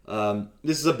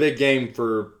 This is a big game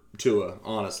for Tua,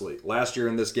 honestly. Last year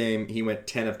in this game, he went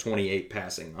 10 of 28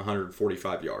 passing,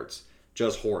 145 yards.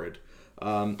 Just horrid.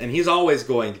 And he's always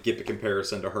going to get the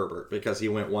comparison to Herbert because he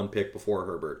went 1 pick before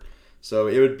Herbert. So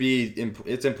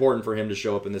it's important for him to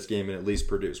show up in this game and at least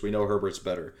produce. We know Herbert's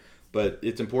better, but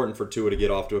it's important for Tua to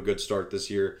get off to a good start this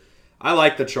year. I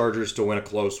like the Chargers to win a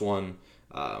close one,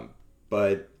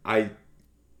 but I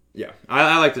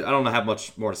don't have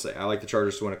much more to say. I like the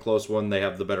Chargers to win a close one. They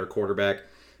have the better quarterback.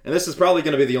 And this is probably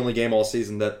going to be the only game all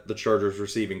season that the Chargers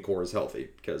receiving core is healthy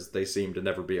because they seem to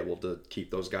never be able to keep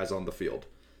those guys on the field.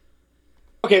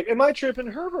 Okay, am I tripping?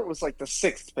 Herbert was like the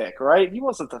 6th pick, right? He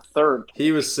wasn't the 3rd pick.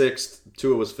 He was 6th.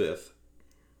 Tua was 5th.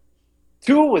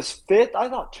 Tua was 5th? I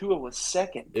thought Tua was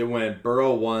 2nd. It went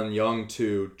Burrow 1, Young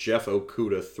 2, Jeff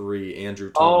Okudah 3,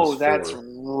 Andrew Thomas 4. Oh, that's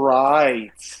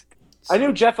right. I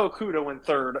knew Jeff Okudah went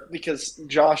 3rd because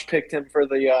Josh picked him for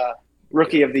the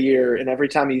Rookie of the Year, and every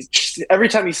time he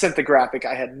sent the graphic,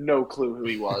 I had no clue who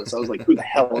he was. I was like, who the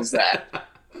hell is that?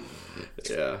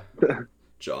 Yeah.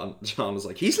 John was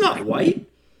like, he's not white?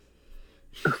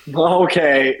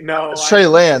 Okay, no. It's Trey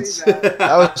Lance. That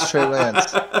was Trey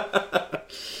Lance.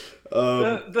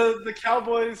 The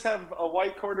Cowboys have a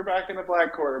white quarterback and a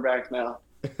black quarterback now.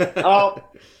 Oh,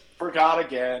 forgot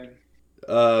again.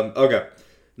 Okay.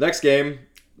 Next game,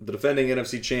 the defending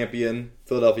NFC champion,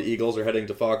 Philadelphia Eagles, are heading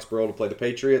to Foxborough to play the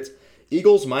Patriots.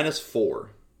 Eagles -4.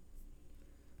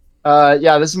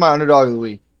 Yeah, this is my underdog of the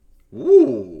week.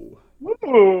 Ooh.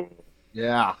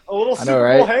 Yeah. A little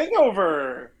Super Bowl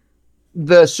hangover.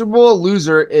 The Super Bowl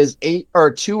loser is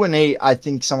 2-8, I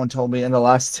think someone told me, in the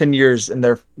last 10 years in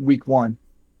their week 1.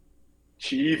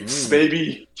 Chiefs,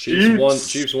 baby.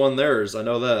 Chiefs won theirs. I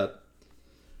know that.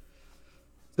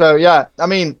 So, yeah, I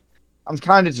mean, I'm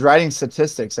kind of just writing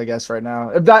statistics, I guess, right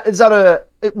now.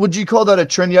 Would you call that a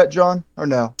trend yet, John, or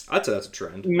no? I'd say that's a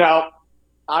trend. No,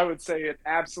 I would say it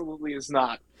absolutely is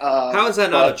not. How is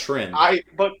that not a trend?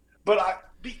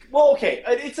 Well, okay,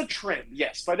 it's a trend.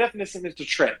 Yes, by definition, it's a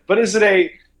trend. But is it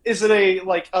a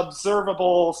like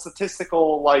observable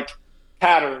statistical like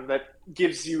pattern that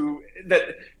gives you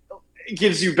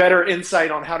better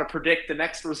insight on how to predict the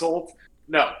next result?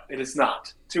 No, it is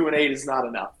not. 2-8 is not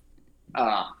enough.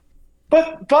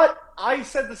 But I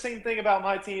said the same thing about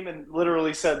my team and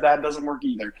literally said that doesn't work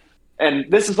either. And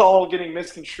this is all getting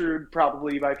misconstrued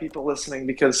probably by people listening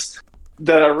because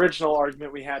the original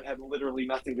argument we had literally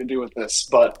nothing to do with this.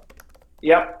 But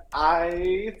Yep.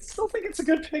 I still think it's a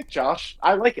good pick, Josh.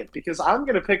 I like it because I'm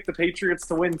going to pick the Patriots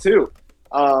to win too.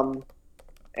 Um,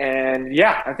 and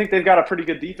yeah, I think they've got a pretty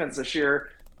good defense this year.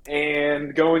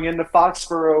 And going into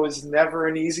Foxborough is never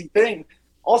an easy thing.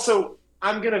 Also,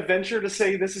 I'm going to venture to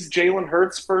say this is Jalen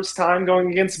Hurts' first time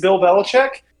going against Bill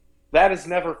Belichick. That is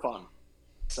never fun.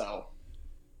 So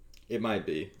It might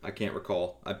be. I can't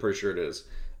recall. I'm pretty sure it is.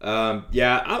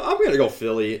 Yeah, I'm going to go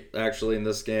Philly, actually, in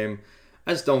this game.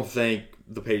 I just don't think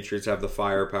the Patriots have the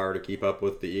firepower to keep up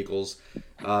with the Eagles.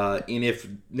 And if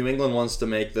New England wants to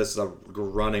make this a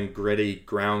running, gritty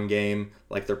ground game,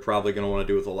 like they're probably going to want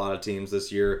to do with a lot of teams this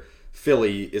year,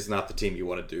 Philly is not the team you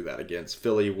want to do that against.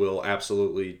 Philly will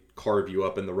absolutely carve you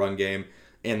up in the run game,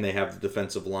 and they have the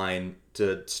defensive line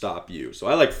to stop you. So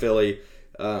I like Philly.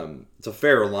 It's a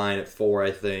fair line at 4,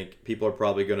 I think. People are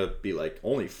probably going to be like,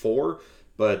 only 4?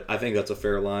 But I think that's a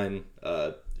fair line.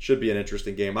 Should be an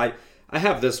interesting game. I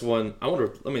have this one. I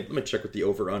wonder. Let me check what the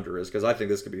over under is because I think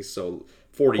this could be so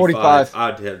 45.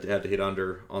 I'd have to hit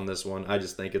under on this one. I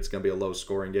just think it's going to be a low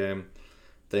scoring game.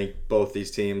 I think both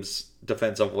these teams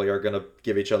defensively are going to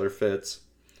give each other fits.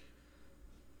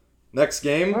 Next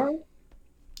game,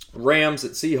 Rams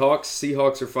at Seahawks.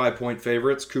 Seahawks are 5-point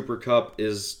favorites. Cooper Kupp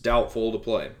is doubtful to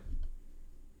play.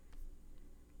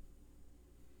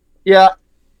 Yeah.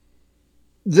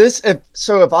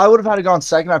 If I would have had to go on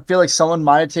second, I feel like someone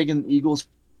might have taken the Eagles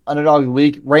underdog of the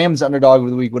week. Rams underdog of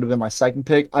the week would have been my second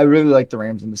pick. I really like the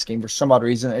Rams in this game for some odd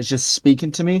reason. It's just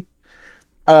speaking to me.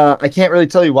 I can't really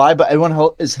tell you why, but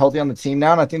everyone is healthy on the team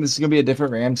now, and I think this is going to be a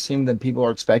different Rams team than people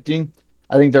are expecting.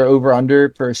 I think their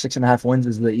over-under for 6.5 wins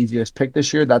is the easiest pick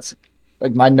this year. That's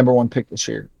like my number one pick this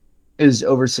year is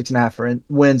over 6.5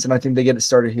 wins, and I think they get it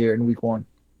started here in week 1.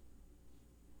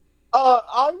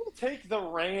 I will take the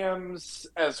Rams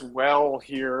as well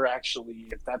here, actually,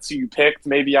 if that's who you picked.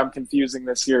 Maybe I'm confusing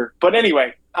this here. But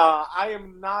anyway, I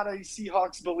am not a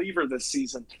Seahawks believer this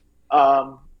season.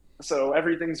 So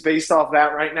everything's based off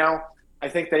that right now. I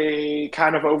think they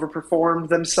kind of overperformed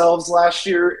themselves last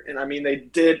year. And, I mean, they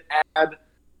did add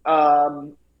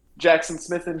Jackson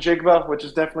Smith and Jigba, which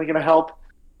is definitely going to help.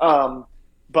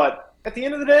 But at the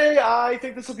end of the day, I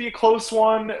think this will be a close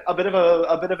one, a bit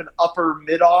of an upper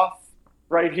mid-off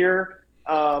right here.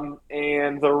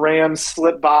 And the Rams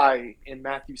slip by in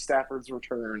Matthew Stafford's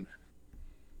return.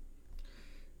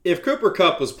 If Cooper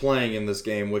Kupp was playing in this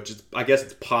game, which is, I guess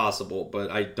it's possible, but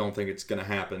I don't think it's going to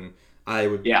happen, I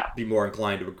would be more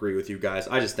inclined to agree with you guys.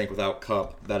 I just think without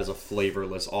Kupp, that is a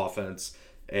flavorless offense,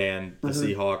 and the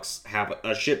Seahawks have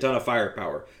a shit ton of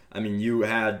firepower. I mean, you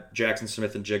had Jackson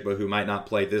Smith and Jigba, who might not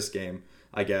play this game,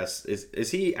 I guess.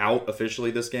 Is he out officially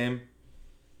this game?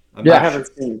 I haven't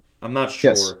seen. I'm not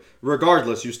sure. Yes.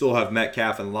 Regardless, you still have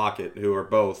Metcalf and Lockett, who are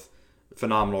both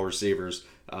phenomenal receivers.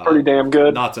 Pretty damn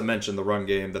good. Not to mention the run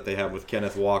game that they have with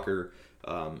Kenneth Walker,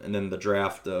 and then the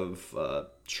draft of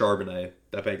Charbonnet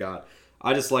that they got.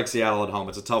 I just like Seattle at home.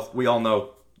 It's a tough. We all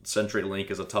know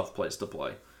CenturyLink is a tough place to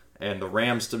play, and the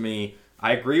Rams, to me,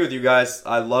 I agree with you guys.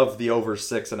 I love the over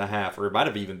 6.5, or it might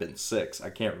have even been 6. I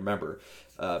can't remember,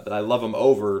 but I love them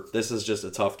over. This is just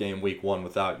a tough game, week 1,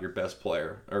 without your best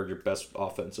player or your best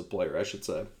offensive player, I should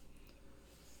say.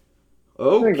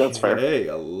 Okay, I think that's fair.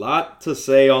 A lot to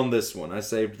say on this one. I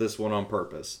saved this one on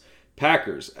purpose.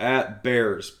 Packers at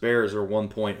Bears. Bears are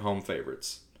 1-point home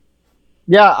favorites.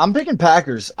 Yeah, I'm picking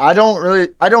Packers. I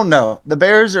don't know. The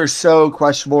Bears are so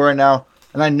questionable right now,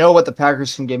 and I know what the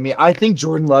Packers can give me. I think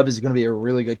Jordan Love is going to be a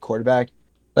really good quarterback.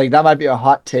 Like, that might be a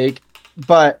hot take,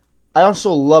 but I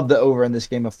also love the over in this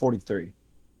game of 43.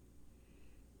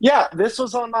 Yeah, this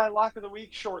was on my lock of the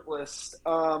week short list.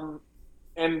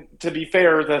 And to be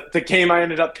fair, the game I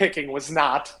ended up picking was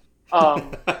not.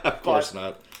 Of course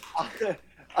not.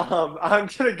 I'm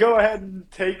going to go ahead and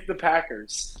take the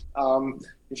Packers.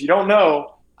 If you don't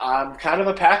know, I'm kind of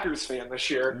a Packers fan this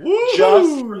year. Woo-hoo!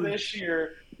 Just for this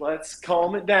year, let's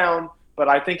calm it down. But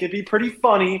I think it'd be pretty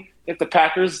funny if the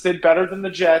Packers did better than the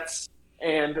Jets.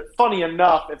 And funny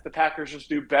enough, if the Packers just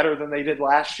do better than they did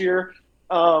last year.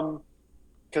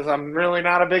 Because I'm really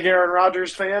not a big Aaron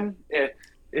Rodgers fan.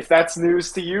 If that's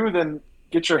news to you, then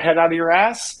get your head out of your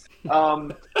ass.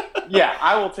 Yeah,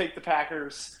 I will take the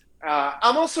Packers.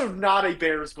 I'm also not a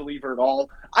Bears believer at all.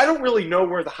 I don't really know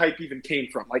where the hype even came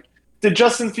from. Like, did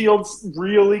Justin Fields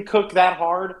really cook that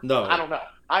hard? No. I don't know.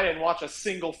 I didn't watch a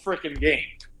single freaking game.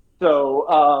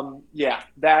 So, yeah,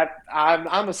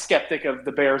 I'm a skeptic of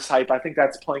the Bears hype. I think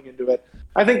that's playing into it.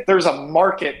 I think there's a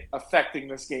market affecting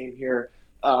this game here.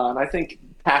 And I think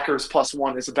Packers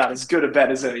 +1 is about as good a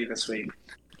bet as any this week.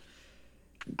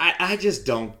 I I just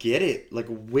don't get it. Like,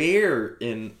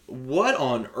 what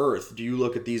on earth do you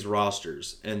look at these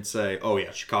rosters and say, oh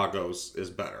yeah, Chicago's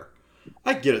is better?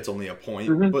 I get it's only a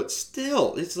point, but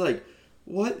still, it's like,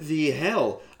 what the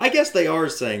hell? I guess they are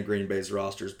saying Green Bay's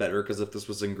roster is better because if this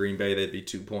was in Green Bay, they'd be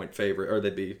 2-point favorite, or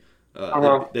they'd be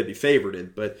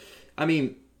favorited. But I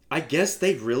mean, I guess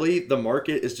the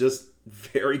market is just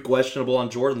very questionable on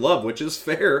Jordan Love, which is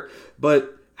fair.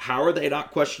 But how are they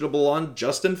not questionable on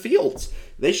Justin Fields?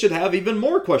 They should have even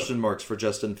more question marks for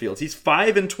Justin Fields. He's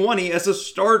 5-20 as a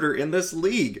starter in this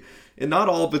league. And not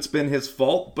all of it's been his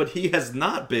fault, but he has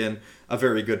not been a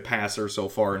very good passer so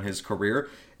far in his career.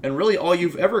 And really all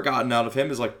you've ever gotten out of him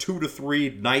is like 2 to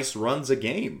 3 nice runs a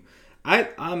game.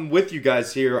 I'm with you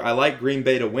guys here. I like Green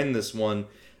Bay to win this one.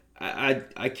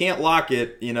 I can't lock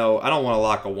it. I don't want to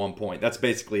lock a 1 point. That's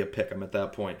basically a pick 'em at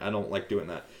that point. I don't like doing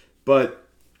that. But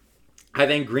I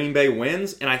think Green Bay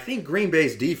wins, and I think Green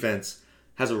Bay's defense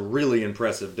has a really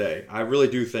impressive day. I really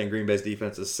do think Green Bay's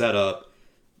defense is set up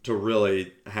to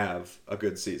really have a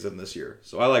good season this year.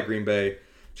 So I like Green Bay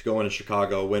to go into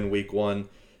Chicago, win week 1,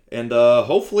 and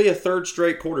hopefully a third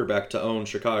straight quarterback to own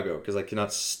Chicago, because I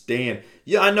cannot stand...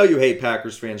 Yeah, I know you hate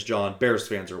Packers fans, John. Bears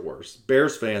fans are worse.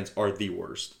 Bears fans are the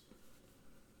worst.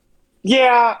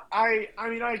 Yeah,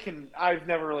 I've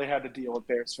never really had to deal with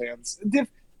Bears fans.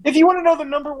 If you want to know the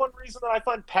number one reason that I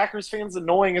find Packers fans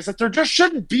annoying is that there just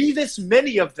shouldn't be this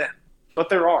many of them, but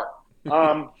there are.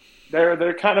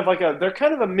 They're kind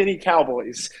of a mini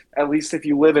Cowboys, at least if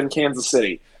you live in Kansas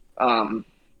City. I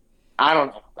don't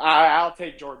know. I'll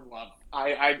take Jordan Love.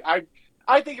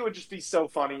 I think it would just be so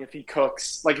funny if he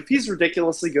cooks. Like if he's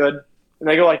ridiculously good and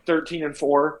they go like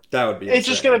 13-4. That would be. It's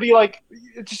just gonna be like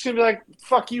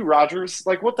fuck you, Rodgers.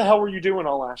 Like what the hell were you doing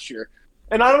all last year?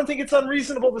 And I don't think it's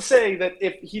unreasonable to say that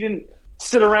if he didn't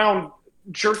sit around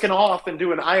jerking off and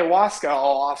doing ayahuasca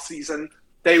all off season,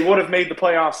 they would have made the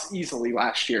playoffs easily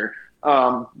last year.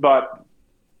 But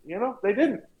they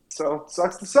didn't. So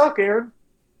sucks to suck, Aaron.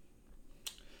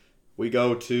 We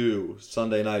go to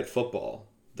Sunday Night Football.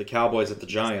 The Cowboys at the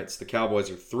Giants. The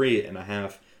Cowboys are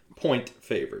 3.5-point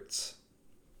favorites.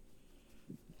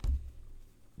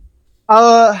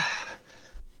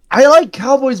 I like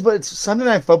Cowboys, but it's Sunday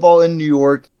Night Football in New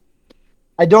York.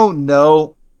 I don't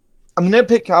know. I'm going to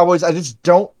pick Cowboys. I just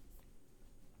don't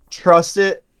trust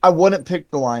it. I wouldn't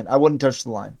pick the line. I wouldn't touch the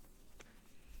line.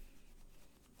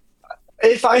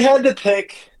 If I had to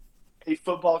pick a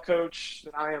football coach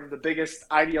that I am the biggest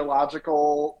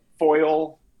ideological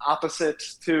foil opposite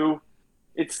to,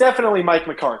 it's definitely Mike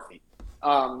McCarthy.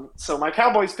 So my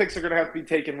Cowboys picks are going to have to be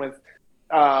taken with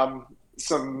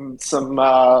some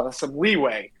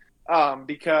leeway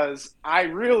because I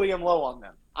really am low on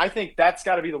them. I think that's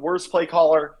got to be the worst play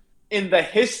caller in the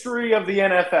history of the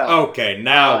NFL. Okay,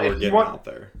 now we're getting out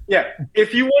there. Yeah,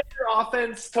 if you want your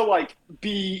offense to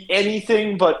be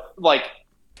anything but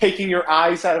taking your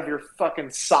eyes out of your fucking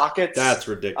sockets, that's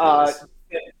ridiculous.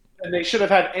 And they should have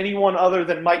had anyone other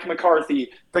than Mike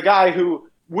McCarthy, the guy who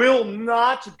will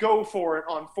not go for it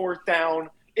on 4th down.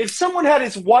 If someone had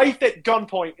his wife at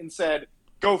gunpoint and said,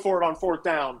 go for it on 4th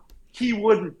down, he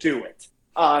wouldn't do it.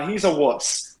 He's a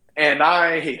wuss, and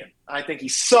I hate him. I think he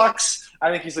sucks. I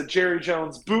think he's a Jerry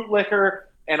Jones bootlicker,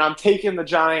 and I'm taking the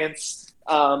Giants.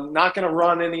 Not going to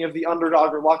run any of the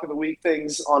underdog or lock of the week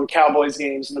things on Cowboys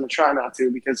games. I'm going to try not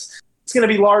to because it's going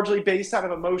to be largely based out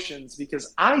of emotions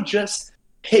because I just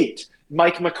hate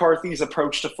Mike McCarthy's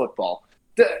approach to football.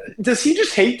 Does he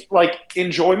just hate,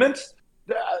 enjoyment?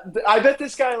 I bet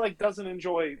this guy, doesn't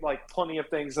enjoy, plenty of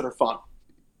things that are fun.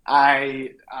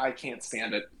 I can't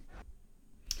stand it.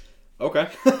 Okay.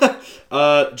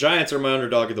 Giants are my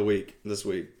underdog of the week this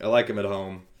week. I like them at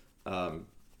home.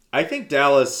 I think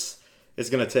Dallas is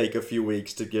going to take a few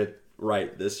weeks to get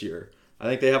right this year. I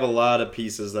think they have a lot of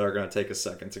pieces that are going to take a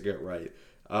second to get right.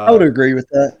 I would agree with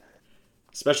that.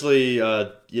 Especially,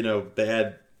 they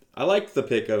had... I liked the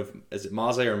pick of... Is it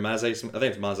Maze or Maze Smith? I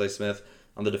think it's Maze Smith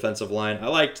on the defensive line. I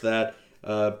liked that.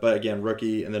 But again,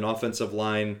 rookie and then offensive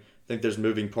line... I think there's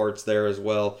moving parts there as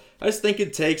well. I just think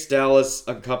it takes Dallas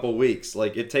a couple weeks.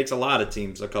 It takes a lot of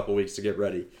teams a couple weeks to get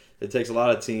ready. It takes a lot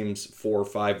of teams 4 or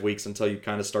 5 weeks until you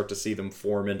kind of start to see them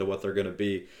form into what they're going to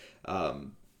be.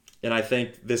 And I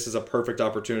think this is a perfect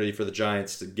opportunity for the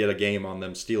Giants to get a game on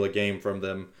them, steal a game from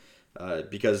them,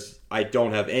 because I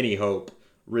don't have any hope,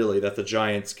 really, that the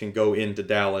Giants can go into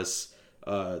Dallas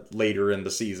later in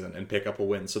the season and pick up a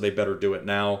win. So they better do it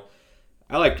now.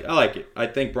 I like it. I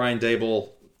think Brian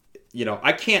Dable...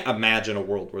 I can't imagine a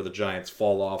world where the Giants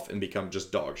fall off and become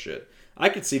just dog shit. I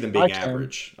could see them being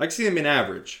average. I could see them being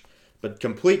average. But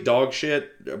complete dog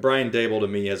shit, Brian Dable to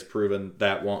me has proven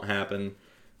that won't happen.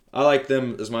 I like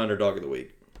them as my underdog of the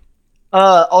week.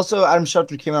 Also, Adam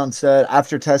Schefter came out and said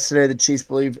after test today, the Chiefs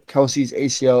believe Kelce's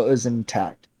ACL is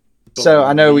intact. So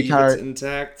I know we kind of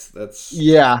intact. That's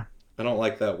yeah. I don't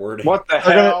like that wording. What the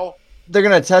hell? They're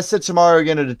gonna test it tomorrow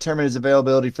again to determine his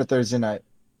availability for Thursday night.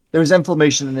 There was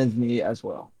inflammation in his knee as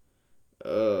well.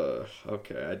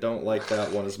 Okay. I don't like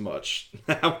that one as much.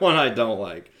 That one I don't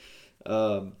like.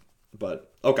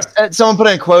 But okay. And someone put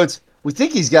in quotes. We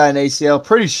think he's got an ACL.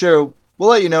 Pretty sure. We'll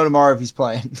let you know tomorrow if he's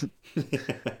playing.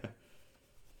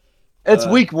 It's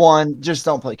week 1. Just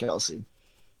don't play Kelce.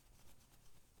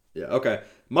 Yeah. Okay.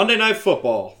 Monday Night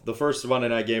Football, the first Monday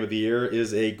night game of the year,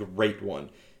 is a great one.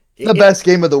 The best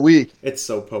game of the week. It's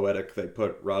so poetic. They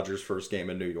put Rodgers' first game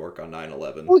in New York on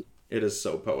 9/11. It is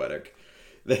so poetic.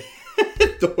 The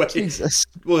way, Jesus.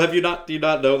 Well, do you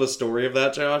not know the story of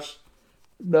that, Josh?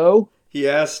 No. He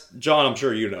asked John. I'm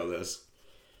sure you know this.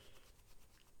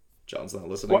 John's not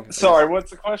listening. Sorry,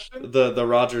 what's the question? The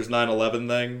Rodgers 9/11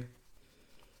 thing.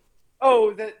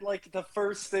 Oh, that like the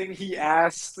first thing he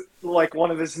asked, like one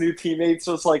of his new teammates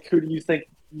was like, "Who do you think?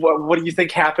 What do you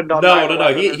think happened on?"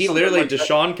 No. He literally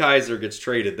Deshaun Kaiser gets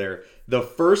traded there. The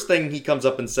first thing he comes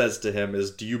up and says to him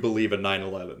is, "Do you believe in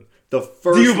 9/11?" The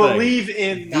first. Do you believe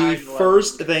in 9/11? The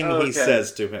first thing he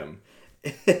says to him.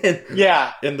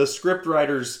 Yeah. And the script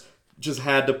writers just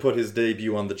had to put his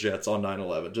debut on the Jets on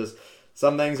 9/11. Just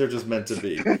some things are just meant to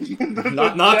be.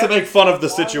 Not to make fun of the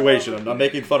situation. I'm not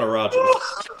making fun of Rodgers.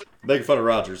 Making fun of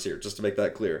Rodgers here, just to make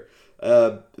that clear.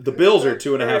 The Bills are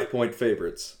 2.5-point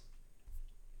favorites.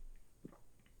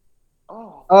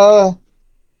 I'm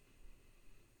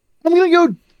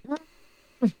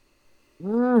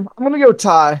gonna go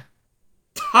tie.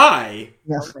 Tie?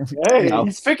 Hey, no.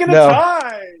 He's picking a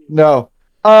tie. No.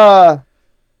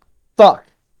 Fuck.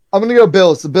 I'm gonna go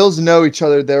Bills. The Bills know each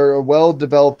other. They're a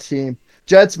well-developed team.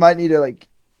 Jets might need to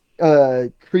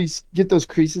get those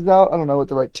creases out. I don't know what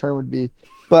the right term would be,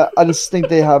 but I just think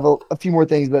they have a few more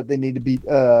things that they need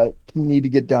to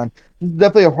get done. This is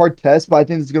definitely a hard test, but I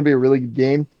think it's gonna be a really good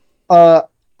game. I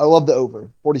love the over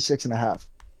 46.5.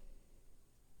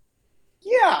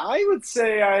 Yeah, I would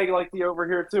say I like the over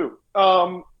here too.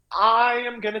 I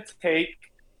am gonna take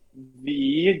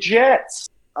the Jets.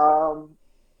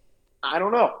 I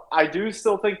don't know. I do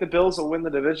still think the Bills will win the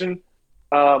division.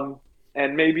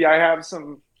 And maybe I have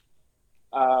some,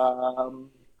 I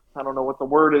don't know what the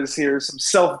word is here, some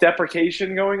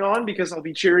self-deprecation going on because I'll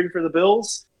be cheering for the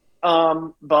Bills.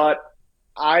 But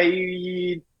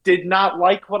I did not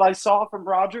like what I saw from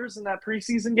Rodgers in that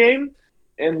preseason game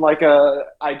in like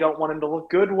I don't want him to look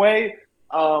good way.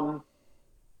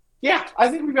 Yeah, I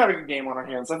think we've got a good game on our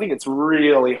hands. I think it's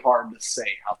really hard to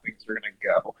say how things are going to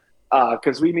go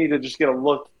because we need to just get a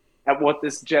look at what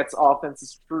this Jets offense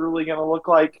is truly going to look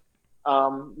like.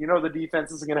 The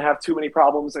defense isn't going to have too many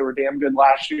problems. They were damn good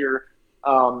last year.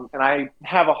 And I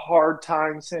have a hard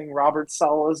time saying Robert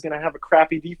Saleh is going to have a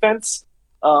crappy defense.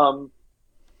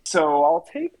 So I'll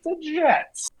take the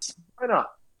Jets. Why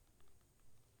not?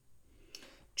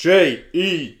 Jets,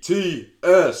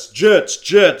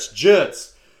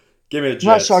 Jets. Give me the Jets. I'm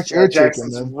not shocked you're taking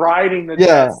them. Riding the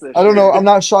Jets this I don't know. year. I'm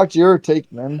not shocked you're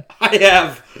taking them. I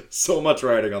have so much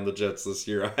riding on the Jets this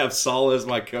year. I have Saleh as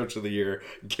my coach of the year.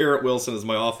 Garrett Wilson is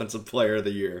my offensive player of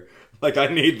the year. Like, I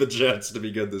need the Jets to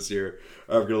be good this year.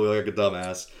 I'm going to look like a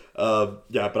dumbass.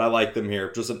 But I like them here.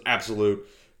 Just an absolute,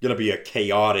 going to be a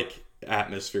chaotic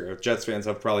atmosphere. Jets fans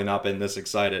have probably not been this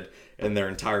excited in their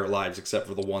entire lives except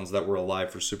for the ones that were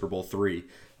alive for Super Bowl III.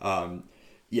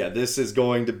 This is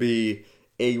going to be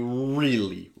a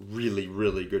really, really,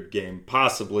 really good game.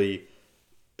 Possibly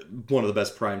one of the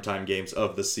best primetime games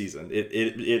of the season.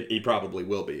 It probably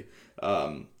will be.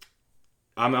 I'm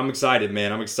excited,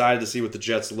 man. I'm excited to see what the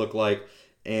Jets look like.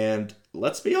 And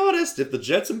let's be honest, if the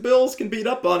Jets and Bills can beat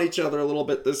up on each other a little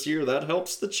bit this year, that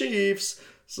helps the Chiefs.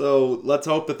 So let's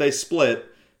hope that they split.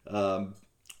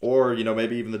 Or,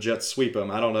 maybe even the Jets sweep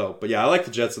them. I don't know. But yeah, I like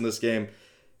the Jets in this game.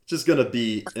 It's just going to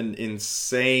be an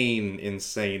insane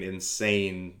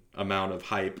amount of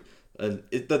hype. And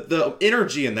the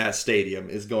energy in that stadium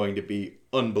is going to be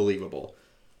unbelievable.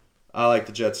 I like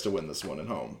the Jets to win this one at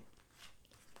home.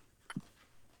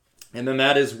 And then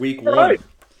that is week one. Right.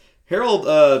 Harold,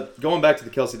 going back to the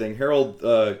Kelce thing, Harold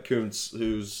Kuntz,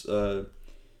 who's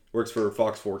works for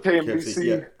Fox 4.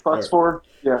 KMBC, Fox 4.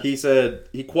 Yeah. He said,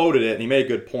 he quoted it, and he made a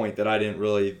good point that I didn't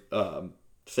really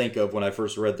think of when I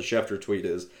first read the Schefter tweet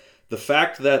is, the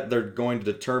fact that they're going to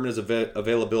determine his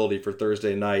availability for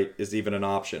Thursday night is even an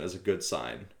option is a good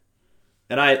sign.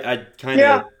 And I kind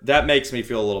of, that makes me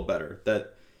feel a little better.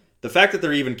 That the fact that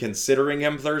they're even considering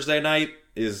him Thursday night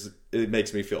it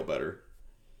makes me feel better.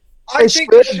 I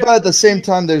think but at the same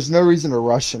time, there's no reason to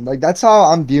rush him. Like, that's how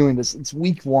I'm viewing this. It's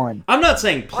week 1. I'm not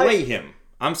saying play him.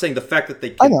 I'm saying the fact that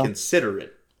they I can know. consider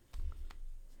it.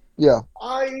 Yeah.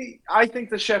 I think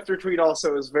the Schefter tweet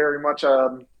also is very much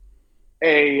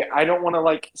I don't want to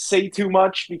like say too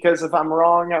much because if I'm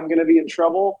wrong, I'm going to be in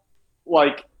trouble.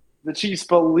 Like the Chiefs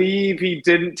believe he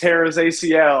didn't tear his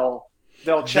ACL.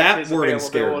 They'll check his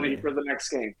availability for the next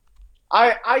game.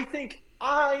 I think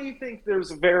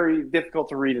there's a very difficult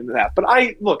to read into that. But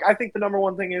I think the number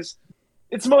one thing is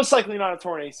it's most likely not a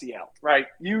torn ACL, right?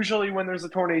 Usually when there's a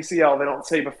torn ACL, they don't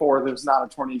say before there's not a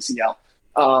torn ACL.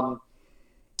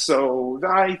 So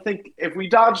I think if we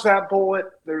dodge that bullet,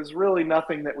 there's really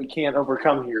nothing that we can't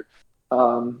overcome here.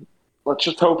 Let's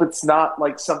just hope it's not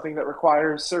like something that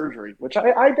requires surgery, which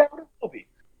I doubt it will be.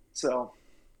 So,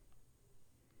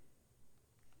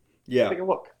 yeah, take a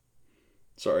look.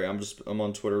 Sorry, I'm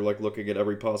on Twitter, like looking at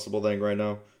every possible thing right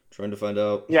now, trying to find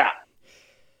out. Yeah.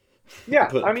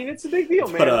 But, I mean, it's a big deal,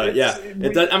 man. But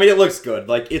it looks good.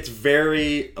 Like, it's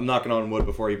very, I'm knocking on wood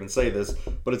before I even say this,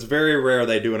 but it's very rare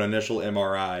they do an initial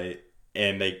MRI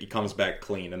and it comes back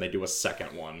clean and they do a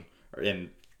second one and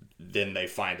then they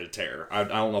find a tear. I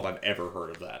don't know if I've ever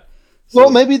heard of that. So,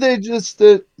 well, maybe they just,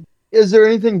 is there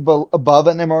anything above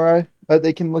an MRI that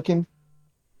they can look in?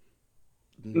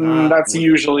 That's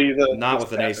usually not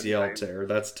with an ACL tear.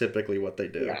 That's typically what they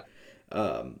do.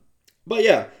 Yeah. But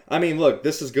yeah, I mean, look,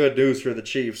 this is good news for the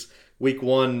Chiefs. Week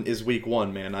 1 is week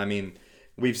 1, man. I mean,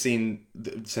 we've seen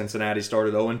Cincinnati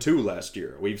started 0-2 last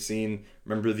year. We've seen,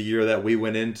 remember the year that we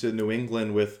went into New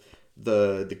England with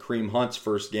the Kareem Hunt's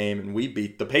first game and we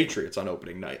beat the Patriots on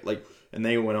opening night. Like, and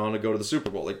they went on to go to the Super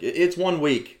Bowl. Like, it's 1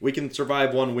 week. We can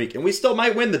survive 1 week, and we still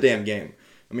might win the damn game.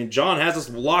 I mean, John has us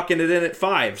locking it in at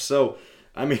 5, so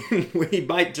I mean, we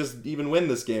might just even win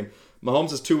this game.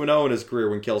 Mahomes is 2-0 in his career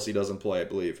when Kelce doesn't play, I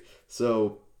believe.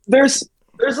 So there's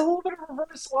a little bit of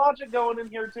reverse logic going in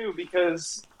here too,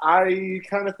 because I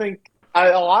kind of think a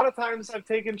lot of times I've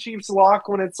taken Chiefs lock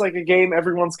when it's like a game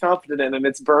everyone's confident in, and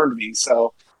it's burned me.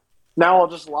 So now I'll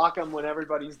just lock them when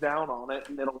everybody's down on it,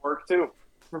 and it'll work too.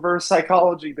 Reverse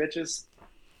psychology, bitches.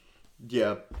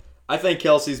 Yeah, I think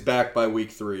Kelce's back by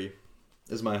week 3.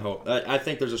 Is my hope. I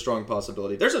think there's a strong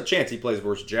possibility. There's a chance he plays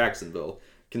versus Jacksonville,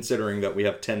 considering that we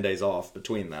have 10 days off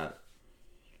between that.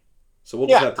 So we'll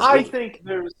just have to. I think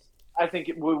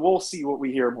we'll see what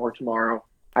we hear more tomorrow.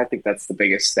 I think that's the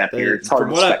biggest step here. It's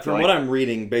hard from what I'm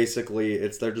reading, basically,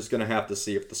 they're just going to have to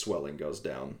see if the swelling goes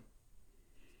down.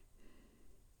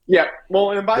 Yeah,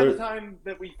 well, and by the time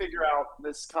that we figure out,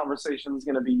 this conversation is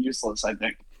going to be useless, I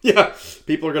think. Yeah,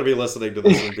 people are going to be listening to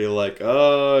this and be like,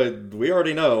 we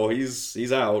already know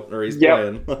he's out or he's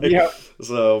playing.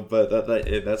 So, but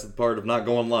that's the part of not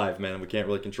going live, man. We can't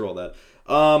really control that.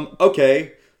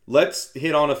 Okay, let's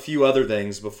hit on a few other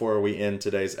things before we end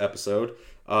today's episode.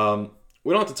 We don't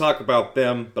have to talk about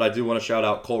them, but I do want to shout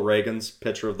out Cole Reagan's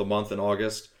Pitcher of the Month in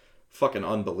August. Fucking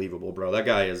unbelievable, bro. That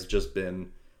guy has just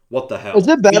been... What the hell? Is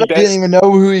it bad I didn't even know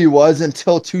who he was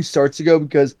until 2 starts ago,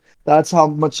 because that's how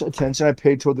much attention I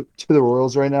pay to the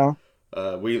Royals right now?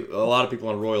 A lot of people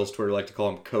on Royals Twitter like to call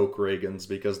him Coke Reagans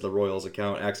because the Royals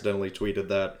account accidentally tweeted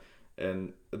that,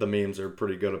 and the memes are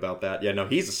pretty good about that. Yeah, no,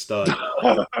 he's a stud.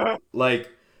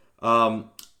 Like, I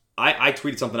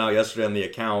tweeted something out yesterday on the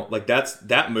account. Like,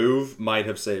 that move might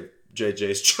have saved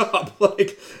JJ's job.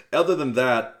 Like, other than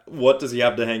that, what does he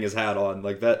have to hang his hat on?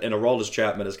 Like that, and Aroldis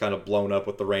Chapman is kind of blown up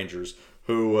with the Rangers.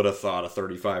 Who would have thought a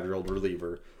 35-year-old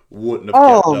reliever wouldn't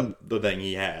have kept up the thing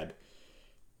he had?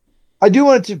 I do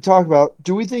want to talk about,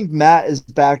 do we think Matt is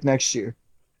back next year?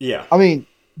 Yeah. I mean,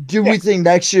 do we think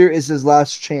next year is his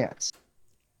last chance?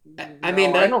 I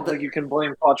don't think you can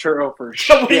blame Quattro for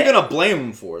shit. What are you going to blame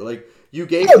him for? Like, you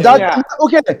gave him...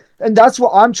 Okay, and that's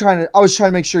what I was trying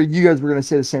to make sure you guys were going to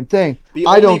say the same thing. The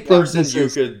only person you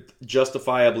could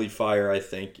justifiably fire, I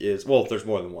think, is... Well, there's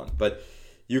more than one, but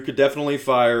you could definitely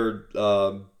fire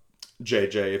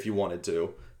JJ if you wanted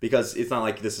to, because it's not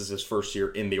like this is his first year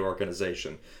in the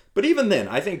organization. But even then,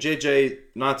 I think JJ,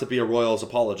 not to be a Royals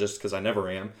apologist, because I never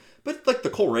am, but like the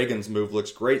Cole Reagans move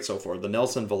looks great so far. The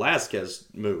Nelson Velasquez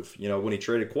move, when he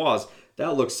traded Quaz,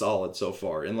 that looks solid so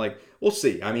far. And like, we'll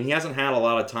see. I mean, he hasn't had a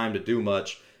lot of time to do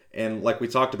much. And like we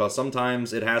talked about,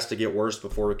 sometimes it has to get worse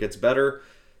before it gets better.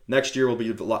 Next year will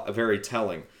be very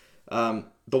telling.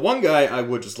 The one guy I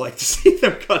would just like to see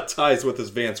them cut ties with is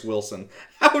Vance Wilson.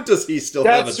 How does he still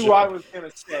have a job? That's who I was going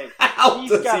to say. How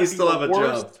does he still have a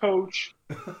job?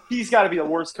 He's got to be the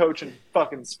worst coach in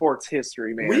fucking sports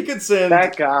history, man. We could send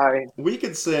that guy. We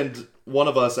could send one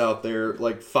of us out there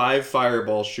like 5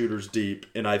 fireball shooters deep,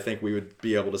 and I think we would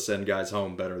be able to send guys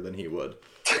home better than he would.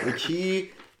 Like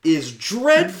is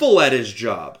dreadful at his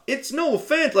job. It's no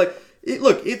offense. Look,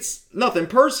 it's nothing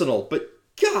personal, but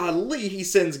golly, he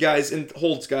sends guys and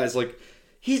holds guys like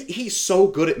he's so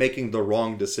good at making the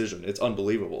wrong decision. It's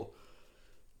unbelievable.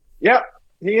 Yeah,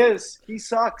 he is. He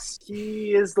sucks.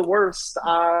 He is the worst.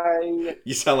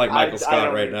 You sound like Michael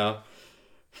Scott right now.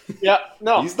 Yeah,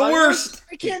 no. He's the worst.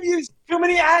 I can't use too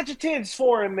many adjectives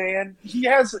for him, man. He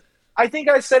has – I think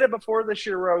I said it before this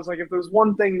year where I was like, if there's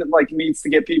one thing that, like, needs to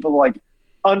get people to, like,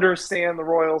 understand the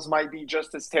Royals might be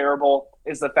just as terrible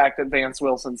is the fact that Vance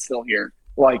Wilson's still here.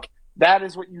 Like, that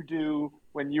is what you do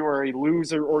when you are a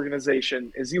loser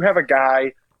organization is you have a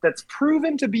guy that's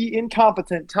proven to be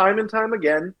incompetent time and time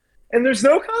again, and there's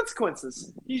no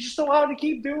consequences. He's just allowed to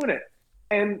keep doing it.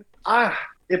 And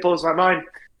it blows my mind.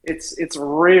 It's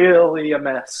really a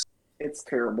mess. It's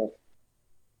terrible.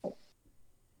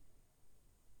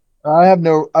 I have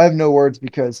no words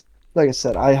because, like I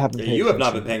said, I haven't. You have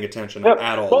not been paying attention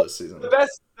at all this season. The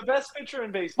best pitcher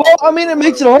in baseball. Well, I mean, it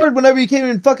makes it hard whenever you can't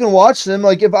even fucking watch them.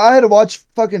 Like, if I had to watch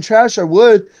fucking trash, I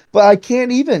would, but I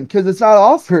can't even because it's not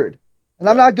offered. And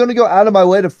I'm not going to go out of my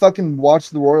way to fucking watch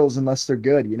the Royals unless they're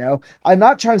good, you know? I'm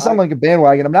not trying to sound like a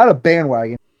bandwagon. I'm not a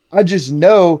bandwagon. I just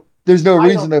know there's no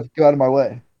reason to go out of my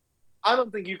way. I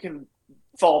don't think you can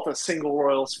fault a single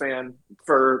Royals fan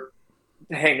for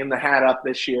hanging the hat up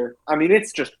this year. I mean,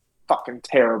 it's just fucking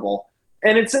terrible.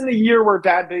 And it's in the year where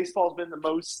bad baseball's been the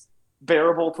most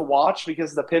bearable to watch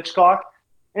because of the pitch clock.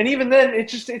 And even then,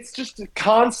 it's just a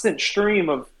constant stream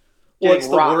of it's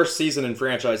the worst season in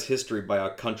franchise history by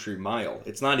a country mile.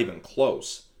 It's not even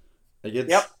close. Like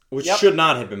which should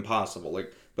not have been possible.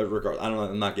 Like, but regardless,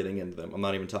 I'm not getting into them. I'm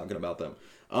not even talking about them.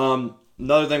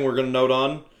 Another thing we're going to note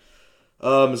on,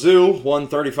 Mizzou won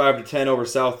 35-10 over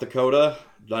South Dakota.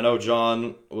 I know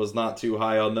John was not too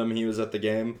high on them. He was at the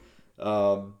game.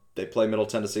 They play Middle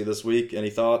Tennessee this week.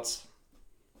 Any thoughts?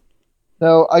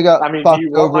 No, I got fucked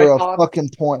over a fucking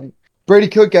point. Brady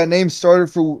Cook got named starter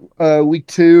for week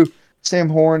 2. Sam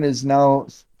Horn is now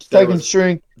second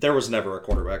string. There was never a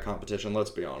quarterback competition,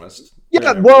 let's be honest.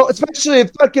 Yeah, well, especially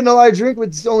if fucking Elijah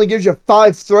Drinkwitz only gives you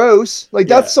 5 throws. Like,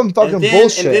 that's some fucking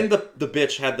bullshit. And then the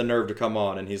bitch had the nerve to come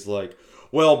on, and he's like,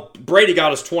 well, Brady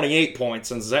got us 28 points,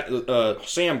 and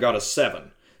Sam got us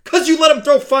 7. Because you let him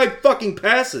throw 5 fucking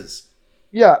passes.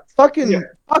 Yeah, fuck you,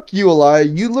 Eli.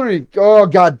 You literally, oh,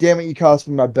 god damn it, you cost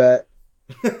me my bet.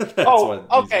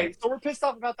 Okay, so we're pissed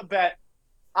off about the bet.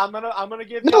 I'm gonna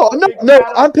give no.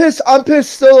 I'm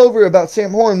pissed still over about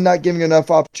Sam Horn not giving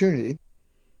enough opportunity.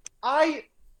 I'm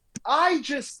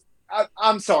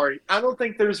sorry. I don't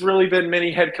think there's really been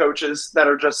many head coaches that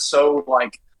are just so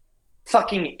like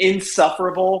fucking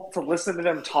insufferable to listen to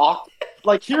them talk.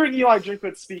 Like hearing Eli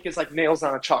Drinkwitz speak is like nails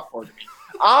on a chalkboard to me.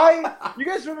 You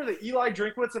guys remember the Eli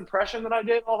Drinkwitz impression that I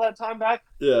did all that time back?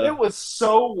 Yeah. It was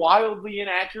so wildly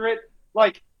inaccurate.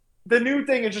 Like, the new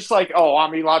thing is just like, oh,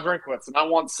 I'm Eli Drinkwitz, and I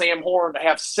want Sam Horn to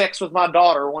have sex with my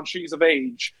daughter when she's of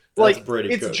age. That's like,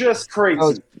 Brady it's Cook. Just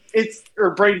crazy. Or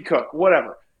Brady Cook,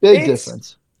 whatever. Big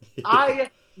difference.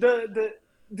 The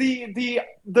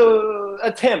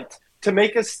attempt to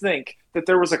make us think that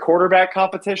there was a quarterback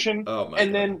competition,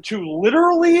 then to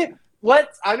literally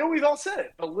I know we've all said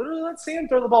it, but literally let Sam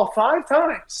throw the ball 5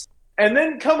 times, and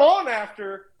then come on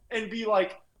after and be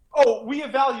like, oh, we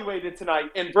evaluated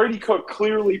tonight, and Brady Cook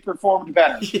clearly performed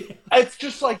better. Yeah. It's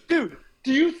just like, dude,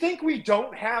 do you think we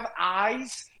don't have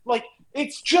eyes? Like,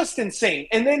 it's just insane.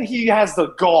 And then he has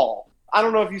the gall. I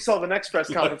don't know if you saw the next press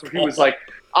conference where he was like,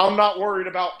 I'm not worried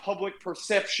about public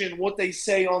perception, what they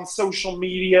say on social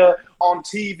media, on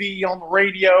TV, on the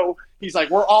radio. He's like,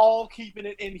 we're all keeping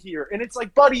it in here. And it's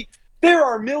like, buddy, there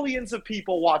are millions of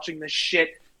people watching this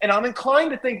shit, and I'm inclined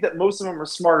to think that most of them are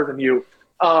smarter than you.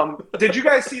 Did you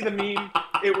guys see the meme?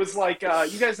 It was like,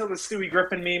 you guys know the Stewie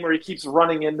Griffin meme where he keeps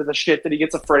running into the shit that he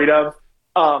gets afraid of?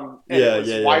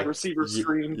 Wide receiver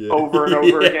scream over and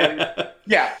over again.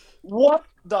 Yeah. What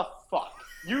the fuck?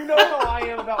 You know how I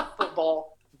am about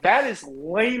football. That is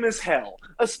lame as hell.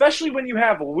 Especially when you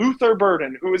have Luther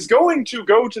Burden, who is going to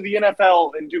go to the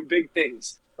NFL and do big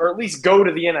things. Or at least go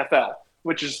to the NFL,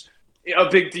 which is a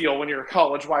big deal when you're a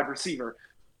college wide receiver.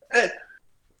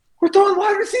 We're throwing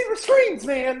wide receiver screens,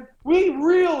 man. We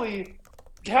really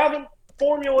haven't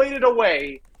formulated a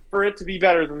way for it to be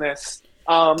better than this.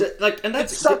 It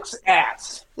sucks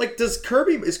ass. Like, is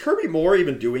Kirby Moore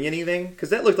even doing anything? Because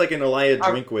that looked like an Elijah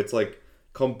Drinkwitz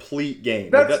complete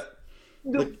game.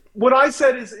 What I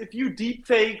said is, if you deep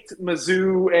faked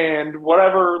Mizzou and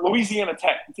whatever Louisiana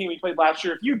Tech, the team we played last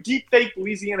year, if you deep faked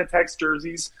Louisiana Tech's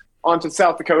jerseys onto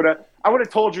South Dakota, I would have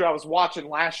told you I was watching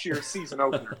last year's season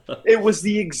opener. It was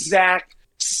the exact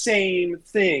same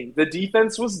thing. The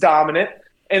defense was dominant,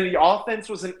 and the offense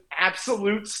was an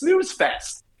absolute snooze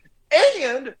fest.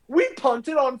 And we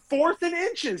punted on 4th and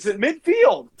inches at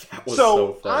midfield. That was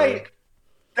so funny.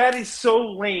 That is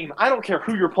so lame. I don't care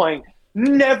who you're playing.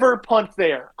 Never punt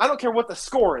there. I don't care what the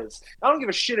score is. I don't give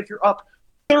a shit if you're up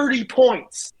 30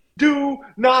 points. Do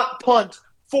not punt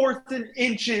 4th and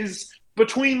inches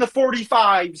between the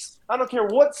 45s. I don't care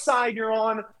what side you're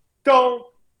on. Don't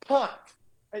punt.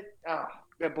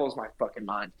 That blows my fucking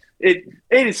mind. It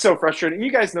is so frustrating.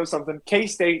 You guys know something.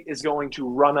 K-State is going to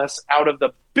run us out of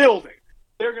the building.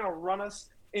 They're going to run us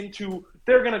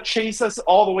they're going to chase us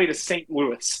all the way to St.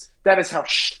 Louis. That is how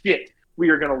shit we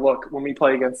are going to look when we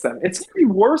play against them. It's going to be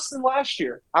worse than last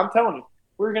year. I'm telling you.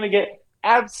 We're going to get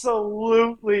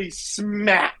absolutely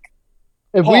smacked.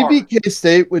 If hard. we beat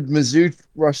K-State, would Mizzou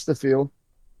rush the field?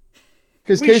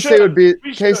 Because K-State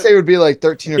would be like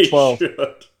 13 or 12.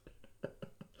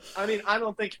 I mean, I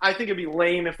think it'd be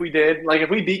lame if we did. Like, if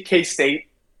we beat K-State,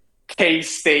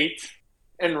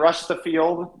 and rush the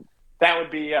field, that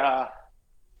would be a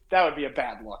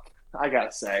bad look, I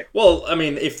gotta say. Well, I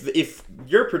mean, if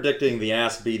you're predicting the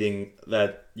ass beating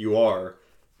that you are,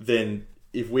 then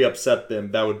if we upset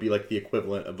them, that would be like the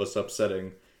equivalent of us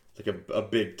upsetting like a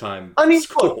big time. I mean,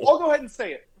 school. Look, I'll go ahead and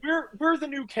say it. We're the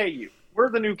new KU. We're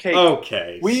the new KU.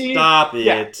 Okay, stop it.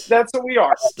 Yeah, that's what we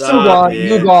are.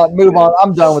 Move on.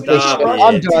 I'm done with this shit.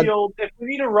 I'm done. If we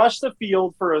need to rush the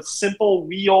field for a simple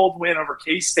wee-old win over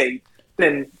K-State,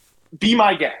 then be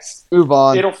my guest. Move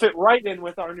on. It'll fit right in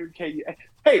with our new KU.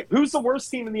 Hey, who's the worst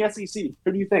team in the SEC?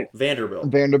 Who do you think?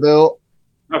 Vanderbilt.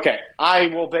 Okay, I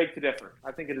will beg to differ.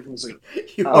 I think it is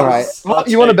Mizzou. All right.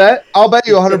 You want to bet? I'll bet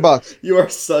you $100. You are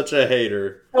such a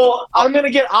hater. Well, I'm going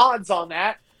to get odds on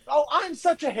that. Oh, I'm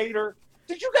such a hater.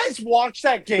 Did you guys watch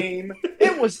that game?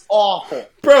 It was awful.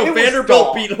 Bro,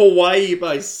 Vanderbilt beat Hawaii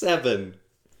by 7.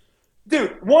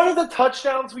 Dude, one of the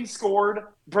touchdowns we scored,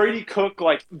 Brady Cook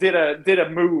did a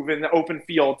move in the open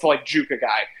field to juke a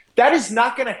guy. That is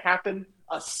not going to happen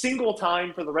a single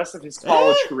time for the rest of his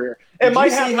college career. Did you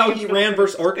see how he ran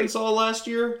versus Arkansas last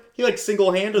year? He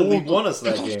single-handedly won us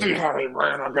that game. See how he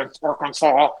ran against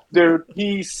Arkansas. Dude,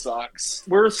 he sucks.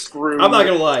 We're screwed. I'm not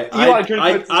going to lie.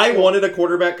 I wanted a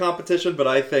quarterback competition, but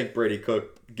I think Brady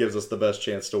Cook gives us the best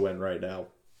chance to win right now.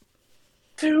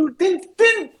 Dude, then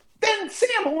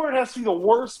Sam Horn has to be the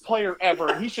worst player ever,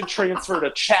 and he should transfer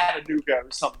to Chattanooga or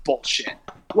some bullshit.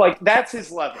 That's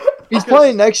his level. He's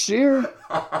playing next year.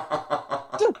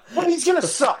 Dude, but he's going to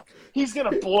suck. He's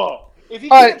going to blow. All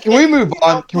right, can we move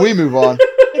on?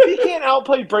 If he can't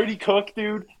outplay Brady Cook,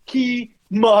 dude, he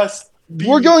must be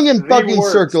We're going in fucking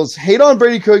circles. Hate on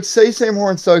Brady Cook, say Sam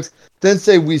Horn sucks, then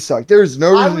say we suck. There's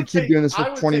no reason to keep doing this for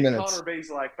 20 minutes. Connor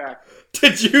Bazelak back.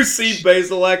 Did you see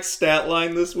Bazelak's stat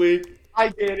line this week? I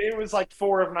did. It was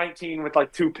 4 of 19 with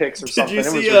 2 picks or something. Did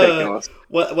you see? It was ridiculous.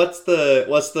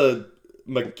 What's the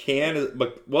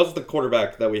McCann? What's the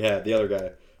quarterback that we had? The other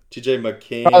guy, T.J.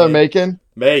 McCann. Tyler Macon.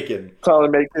 Tyler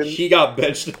Macon. He got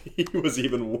benched. He was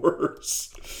even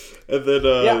worse. And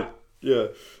then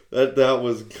that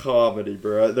was comedy,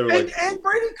 bro. They were and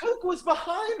Brady Cook was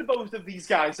behind both of these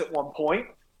guys at one point.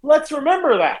 Let's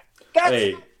remember that.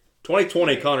 Hey,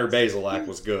 2020 Connor Bazelak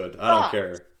was good. I don't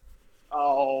care.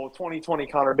 Oh, 2020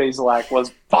 Connor Bazelak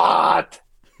was bot.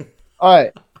 All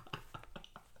right.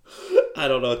 I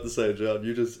don't know what to say, John.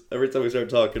 You just every time we start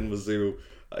talking Mizzou,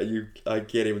 I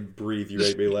can't even breathe. You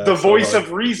make me laugh. The voice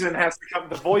of reason has to come.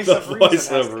 The voice of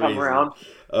reason has to come around.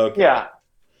 Okay. Yeah.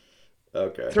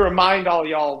 Okay. To remind all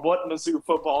y'all what Mizzou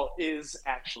football is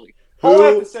actually. All I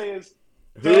have to say is,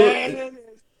 Dennis,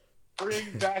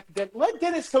 bring back Dennis. Let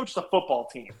Dennis coach the football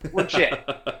team. Legit.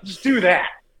 Just do that.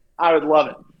 I would love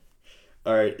it.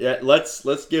 All right, yeah.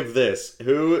 Let's give this.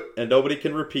 Who, and nobody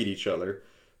can repeat each other.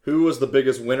 Who was the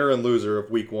biggest winner and loser of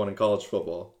Week 1 in college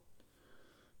football?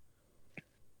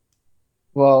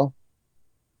 Well,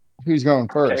 who's going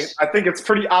first? Okay, I think it's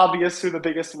pretty obvious who the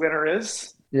biggest winner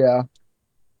is. Yeah,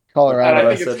 Colorado. And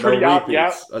I think it's pretty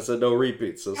obvious. I said no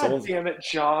repeats. So God damn it,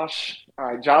 Josh! All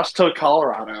right, Josh took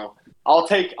Colorado. I'll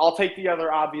take the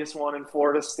other obvious one in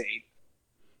Florida State.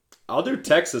 I'll do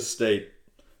Texas State.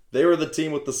 They were the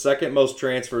team with the second most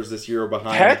transfers this year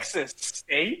behind. Texas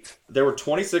State? They were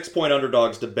 26-point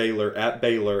underdogs to Baylor at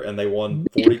Baylor, and they won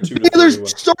 42-31.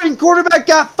 Baylor's starting quarterback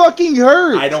got fucking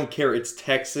hurt. I don't care. It's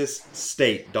Texas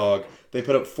State, dog. They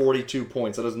put up 42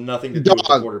 points. That has nothing to do with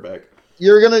the quarterback.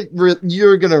 You're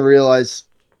gonna realize,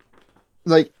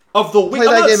 of the week. I'm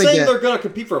not saying they're gonna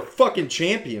compete for a fucking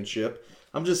championship.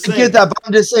 I'm just saying. I get that, but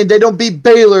I'm just saying they don't beat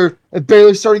Baylor if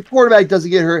Baylor's starting quarterback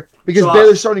doesn't get hurt because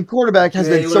Baylor's starting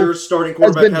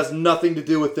quarterback has nothing to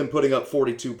do with them putting up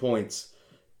 42 points.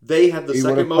 They had the He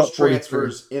second would've most put 43.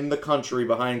 transfers in the country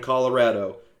behind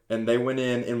Colorado, and they went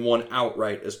in and won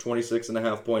outright as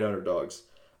 26.5-point underdogs.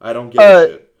 I don't give a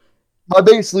shit. My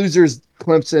biggest loser is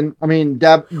Clemson. I mean,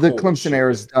 the Holy Clemson shit.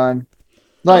 era is done.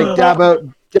 Like,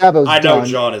 Dabo's I know done.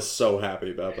 John is so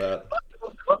happy about that.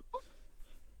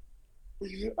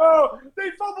 Oh,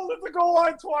 they fumbled at the goal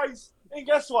line twice. And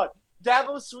guess what?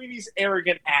 Dabo Swinney's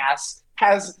arrogant ass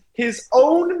has his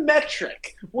own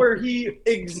metric where he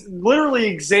literally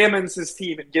examines his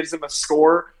team and gives them a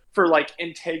score for, like,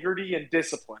 integrity and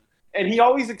discipline. And he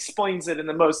always explains it in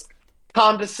the most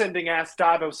condescending-ass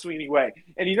Dabo Swinney way.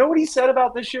 And you know what he said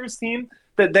about this year's team?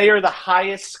 That they are the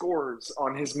highest scorers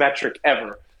on his metric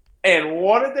ever. And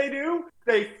what did they do?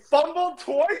 They fumbled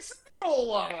twice at the goal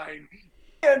line.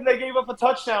 And they gave up a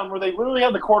touchdown where they literally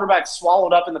had the quarterback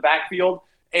swallowed up in the backfield,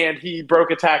 and he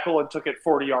broke a tackle and took it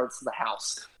 40 yards to the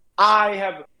house. I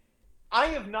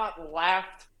have not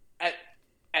laughed at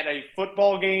a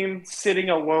football game sitting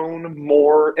alone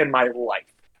more in my life.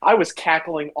 I was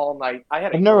cackling all night.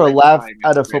 I've never laughed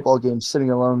at a football game sitting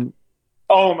alone.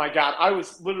 Oh my God. I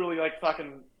was literally like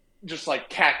fucking just like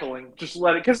cackling. Just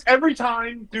let it. Because every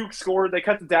time Duke scored, they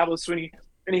cut to Dabo Swinney,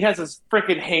 and he has his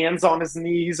freaking hands on his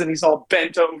knees, and he's all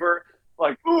bent over.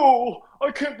 Like, oh,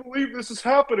 I can't believe this is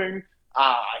happening.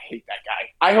 I hate that guy.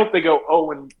 I hope they go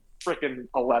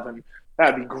 0-11.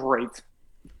 That'd be great.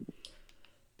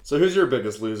 So who's your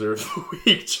biggest loser of the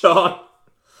week, John?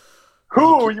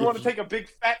 Who? You want to take a big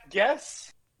fat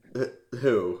guess?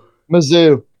 Who?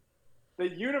 Mizzou. The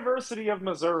University of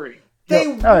Missouri. They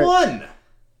won.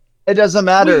 It doesn't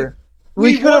matter.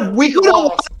 We could have won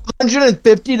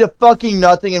 150 to fucking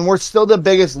nothing, and we're still the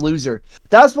biggest loser.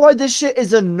 That's why this shit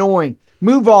is annoying.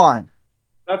 Move on.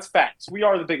 That's facts. We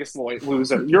are the biggest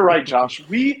loser. You're right, Josh.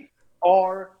 We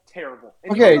are terrible.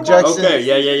 And Okay, Jackson. Okay,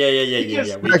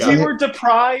 yeah. We were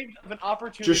deprived of an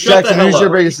opportunity. Just shut Jackson, the hell who's up.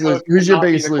 your biggest loser? Who's your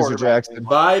biggest loser, Jackson?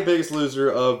 My biggest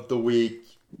loser of the week,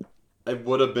 it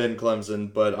would have been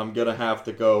Clemson, but I'm going to have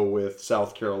to go with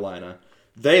South Carolina.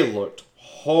 They looked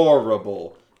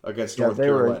horrible against North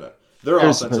Carolina. Their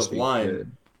offensive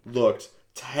line looked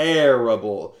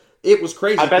terrible. It was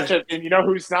crazy. I bet you, and you know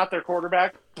who's not their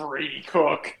quarterback? Brady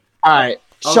Cook. All right,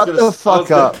 shut the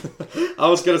fuck up. I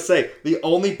was going to say, the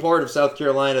only part of South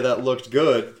Carolina that looked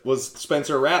good was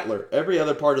Spencer Rattler. Every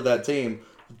other part of that team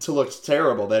looked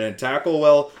terrible. They didn't tackle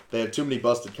well. They had too many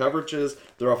busted coverages.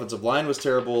 Their offensive line was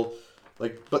terrible.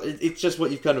 But it's just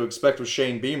what you kind of expect with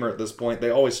Shane Beamer at this point.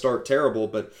 They always start terrible,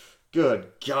 but good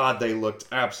God, they looked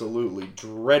absolutely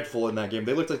dreadful in that game.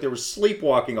 They looked like they were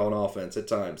sleepwalking on offense at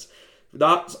times.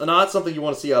 Not something you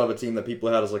want to see out of a team that people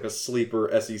had as like a sleeper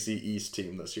SEC East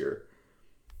team this year.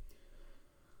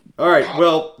 All right,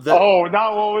 well... we want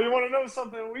to know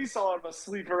something we saw of a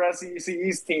sleeper SEC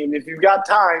East team. If you've got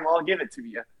time, I'll give it to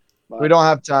you. We don't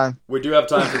have time. We do have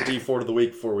time for D4 of the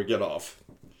week before we get off.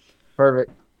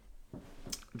 Perfect.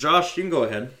 Josh, you can go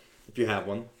ahead if you have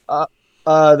one.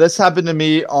 This happened to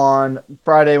me on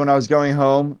Friday when I was going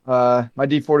home. My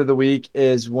D4 of the week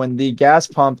is when the gas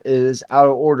pump is out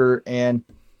of order and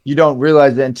you don't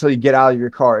realize it until you get out of your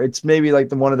car. It's maybe like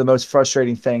one of the most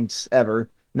frustrating things ever,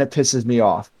 and it pisses me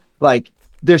off. Like,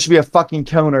 there should be a fucking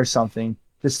cone or something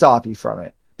to stop you from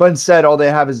it. But instead, all they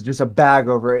have is just a bag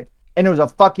over it. And it was a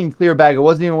fucking clear bag. It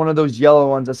wasn't even one of those yellow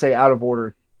ones that say out of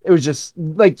order. It was just,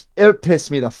 like, it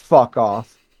pissed me the fuck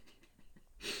off.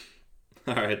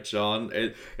 All right, John.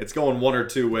 It's going one or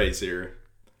two ways here.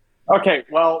 Okay,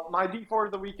 well, my D4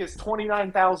 of the week is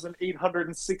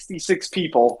 29,866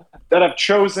 people that have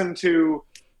chosen to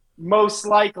most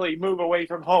likely move away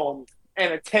from home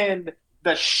and attend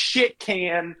the shit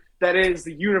can that is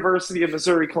the University of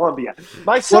Missouri Columbia.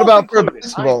 What about for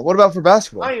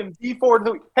basketball? I am D4 of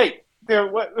the week. Hey,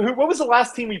 what was the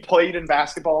last team we played in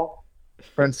basketball?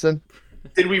 Princeton.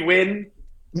 Did we win?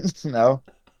 No.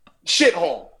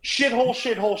 Shithole.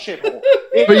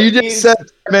 But you just said 5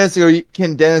 minutes ago,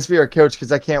 can Dennis be our coach?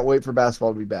 Because I can't wait for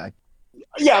basketball to be back.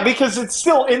 Yeah, because it's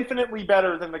still infinitely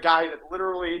better than the guy that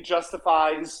literally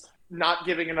justifies not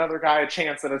giving another guy a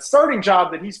chance at a starting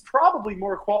job that he's probably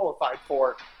more qualified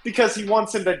for because he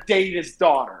wants him to date his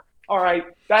daughter. All right,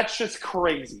 that's just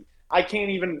crazy. I can't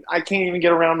even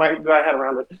get around my head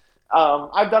around it.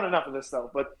 I've done enough of this though.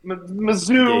 But Mizzou,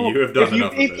 yeah, you have done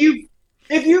enough of it.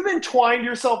 If you've entwined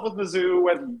yourself with Mizzou,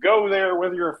 whether you go there,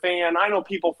 whether you're a fan, I know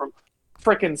people from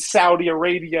frickin' Saudi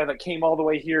Arabia that came all the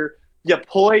way here. You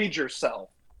played yourself.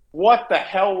 What the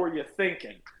hell were you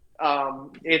thinking?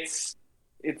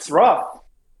 It's rough.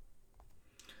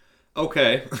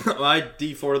 Okay, my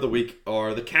D4 of the week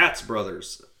are the Katz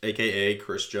brothers, a.k.a.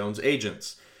 Chris Jones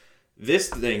agents. This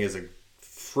thing is a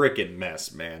freaking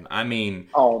mess, man. I mean...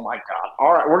 Oh, my God.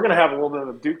 All right, we're going to have a little bit of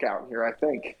a duke out here, I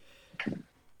think.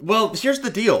 Well, here's the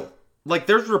deal. Like,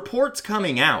 there's reports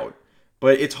coming out,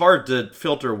 but it's hard to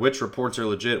filter which reports are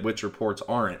legit, which reports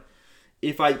aren't.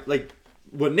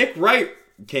 What Nick Wright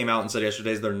came out and said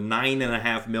yesterday is they're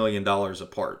 $9.5 million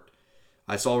apart.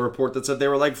 I saw a report that said they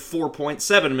were like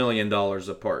 $4.7 million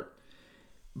apart.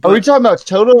 But are we talking about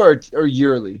total or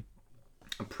yearly?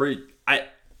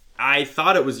 I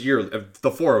thought it was yearly.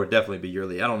 The 4 would definitely be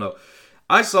yearly. I don't know.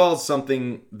 I saw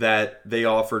something that they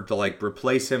offered to like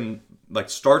replace him, like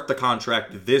start the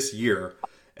contract this year,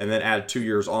 and then add 2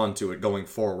 years onto it going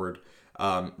forward.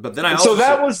 But then I also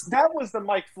that was the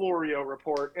Mike Florio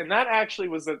report, and that actually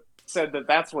said that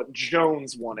that's what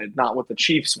Jones wanted, not what the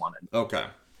Chiefs wanted. Okay,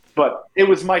 but it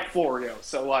was Mike Florio,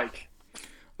 so like.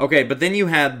 Okay, but then you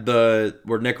had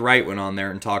where Nick Wright went on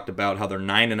there and talked about how they're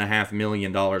 $9.5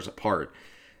 million apart,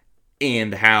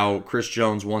 and how Chris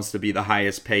Jones wants to be the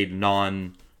highest paid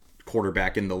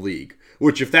non-quarterback in the league.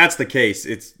 Which, if that's the case,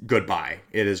 it's goodbye.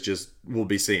 It is just, we'll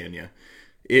be seeing you.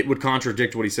 It would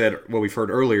contradict what he said, what we've heard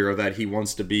earlier, that he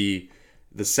wants to be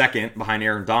the second behind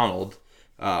Aaron Donald.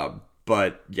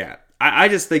 But yeah, I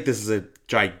just think this is a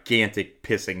gigantic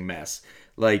pissing mess.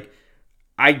 Like,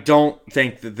 I don't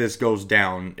think that this goes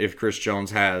down if Chris Jones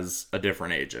has a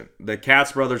different agent. The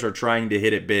Katz brothers are trying to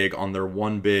hit it big on their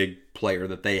one big player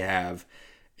that they have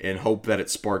and hope that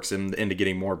it sparks him into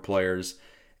getting more players.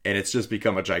 And it's just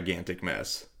become a gigantic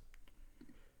mess.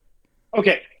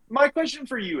 Okay, my question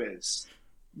for you is,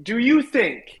 do you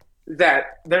think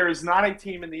that there is not a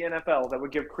team in the NFL that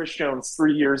would give Chris Jones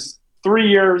 3 years,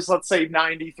 let's say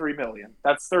 $93 million?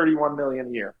 That's $31 million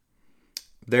a year.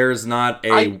 There's not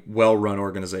a well-run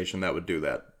organization that would do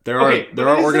that. There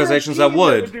are organizations that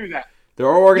would. There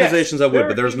are organizations that would,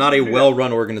 but there's not a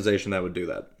well-run organization that would do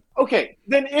that. Okay,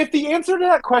 then if the answer to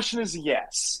that question is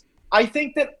yes, I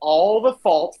think that all the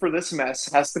fault for this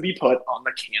mess has to be put on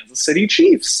the Kansas City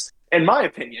Chiefs, in my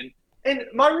opinion. And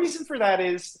my reason for that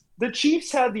is the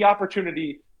Chiefs had the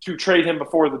opportunity to trade him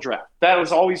before the draft. That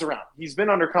was always around. He's been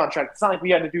under contract. It's not like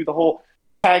we had to do the whole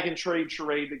tag and trade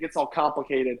charade that gets all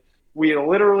complicated. We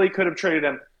literally could have traded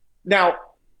him. Now,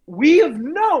 we have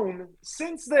known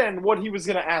since then what he was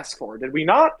going to ask for, did we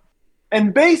not?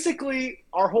 And basically,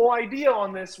 our whole idea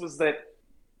on this was that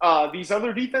these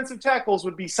other defensive tackles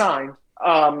would be signed,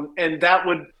 and that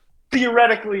would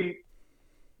theoretically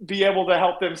be able to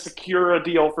help them secure a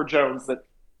deal for Jones that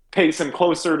pays him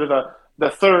closer to the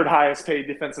third highest paid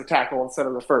defensive tackle instead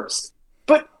of the first.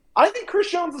 But I think Chris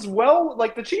Jones is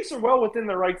the Chiefs are well within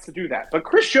their rights to do that. But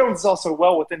Chris Jones is also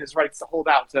well within his rights to hold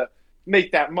out to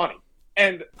make that money.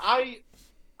 And I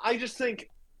just think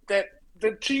that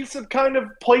the Chiefs have kind of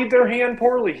played their hand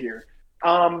poorly here.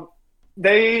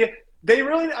 They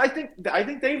really, I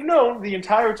think they've known the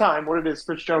entire time what it is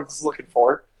Chris Jones is looking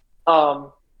for.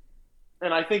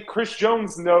 And I think Chris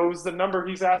Jones knows the number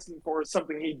he's asking for is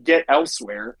something he'd get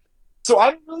elsewhere. So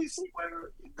I don't really see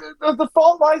where the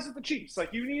fault lies with the Chiefs.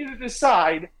 Like, you needed to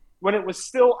decide when it was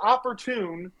still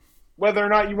opportune whether or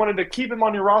not you wanted to keep him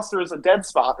on your roster as a dead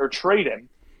spot or trade him.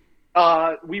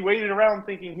 We waited around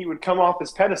thinking he would come off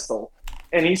his pedestal,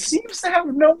 and he seems to have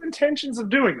no intentions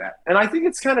of doing that. And I think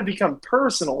it's kind of become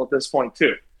personal at this point,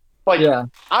 too. I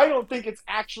don't think it's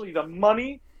actually the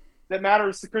money that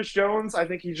matters to Chris Jones. I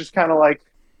think he's just kind of like,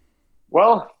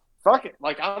 well, fuck it.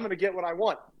 Like, I'm going to get what I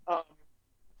want.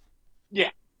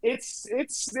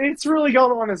 It's really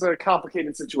going on as a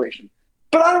complicated situation.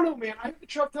 But I don't know, man. I have a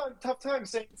tough time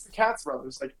saying it's the Katz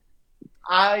brothers. Like,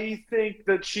 I think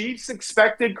the Chiefs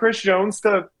expected Chris Jones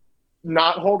to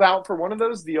not hold out for one of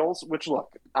those deals, which,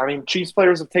 look, I mean, Chiefs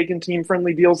players have taken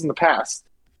team-friendly deals in the past,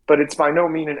 but it's by no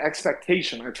means an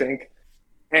expectation, I think.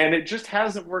 And it just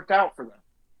hasn't worked out for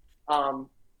them.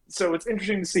 So it's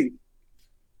interesting to see.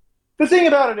 The thing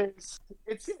about it is,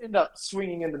 it's going to end up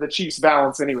swinging into the Chiefs'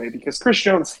 balance anyway, because Chris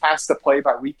Jones has to play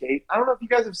by Week 8. I don't know if you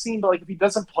guys have seen, but if he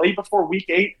doesn't play before Week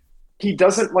 8, he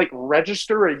doesn't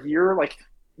register a year.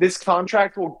 This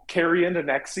contract will carry into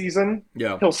next season.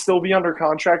 Yeah, he'll still be under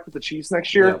contract with the Chiefs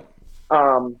next year.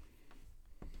 Yeah.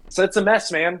 So it's a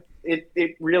mess, man.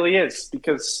 It really is,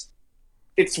 because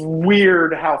it's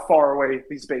weird how far away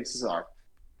these bases are.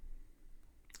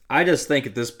 I just think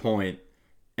at this point,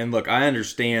 and look, I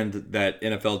understand that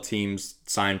NFL teams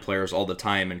sign players all the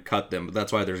time and cut them, but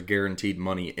that's why there's guaranteed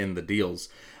money in the deals.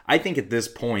 I think at this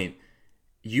point,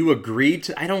 you agreed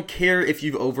to, I don't care if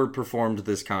you've overperformed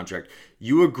this contract.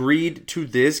 You agreed to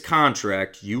this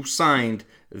contract. You signed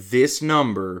this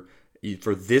number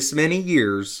for this many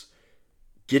years.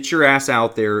 Get your ass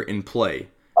out there and play.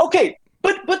 Okay,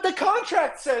 But the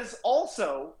contract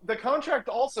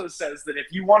also says that if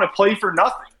you want to play for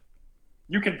nothing,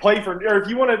 you can play for, or if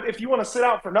you want to sit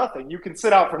out for nothing, you can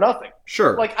sit out for nothing.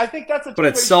 Sure. Like, I think that's but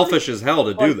it's selfish as hell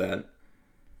to do that.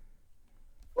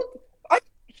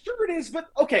 Sure it is, but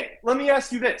okay, let me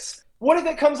ask you this. What if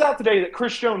it comes out today that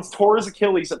Chris Jones tore his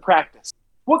Achilles at practice?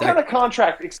 What kind of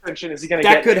contract extension is he going to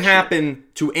get? That could happen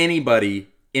to anybody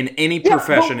in any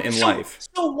profession in life.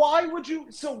 So why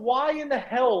in the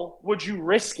hell would you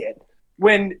risk it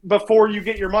before you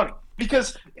get your money?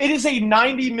 Because it is a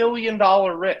 $90 million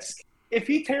risk. If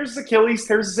he tears his Achilles,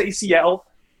 tears his ACL,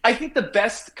 I think the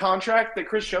best contract that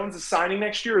Chris Jones is signing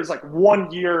next year is like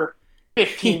 1 year,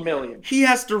 $15 million. He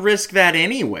has to risk that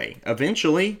anyway,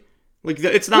 eventually. Like,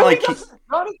 it's not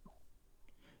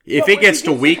if it gets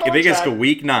to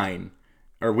week 9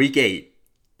 or week 8,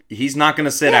 he's not going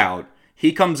to sit out.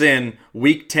 He comes in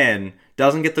week 10,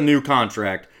 doesn't get the new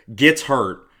contract, gets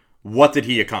hurt. What did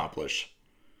he accomplish?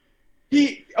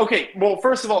 Well,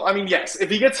 first of all, I mean, yes, if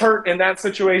he gets hurt in that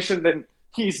situation, then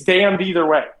he's damned either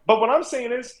way. But what I'm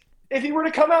saying is, if he were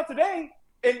to come out today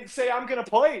and say, I'm going to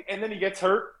play, and then he gets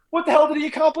hurt, what the hell did he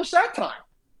accomplish that time?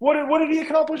 What did he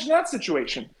accomplish in that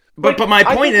situation? But my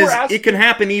point is, it can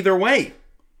happen either way.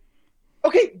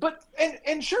 Okay, but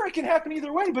and sure, it can happen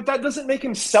either way, but that doesn't make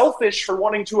him selfish for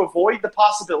wanting to avoid the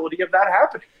possibility of that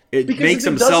happening. It makes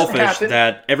him selfish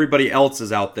that everybody else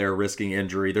is out there risking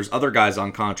injury. There's other guys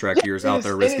on contract years out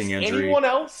there risking injury.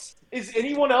 Is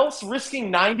anyone else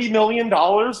risking $90 million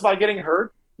by getting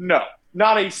hurt? No,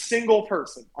 not a single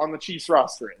person on the Chiefs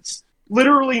roster is.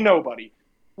 Literally nobody.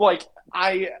 Like,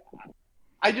 I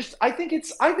think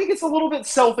it's a little bit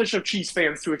selfish of Chiefs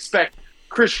fans to expect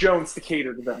Chris Jones to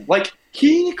cater to them. Like,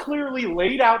 he clearly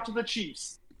laid out to the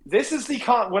Chiefs, this is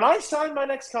when I sign my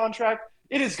next contract,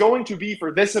 it is going to be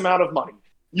for this amount of money.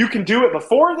 You can do it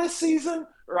before this season,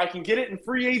 or I can get it in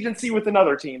free agency with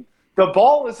another team. The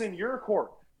ball is in your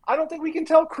court. I don't think we can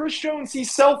tell Chris Jones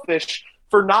he's selfish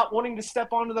for not wanting to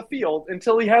step onto the field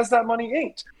until he has that money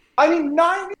inked. I mean,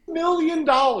 $90 million,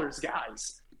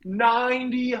 guys.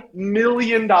 $90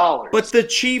 million. But the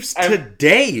Chiefs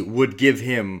today would give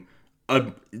him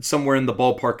somewhere in the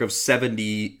ballpark of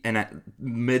 70 and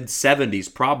mid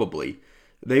 70s probably.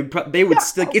 They would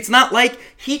still. It's not like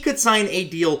he could sign a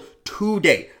deal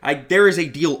today. There is a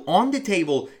deal on the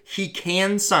table he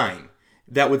can sign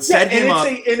that would set him up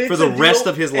for the rest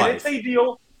of his life. It's a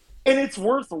deal, and it's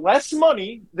worth less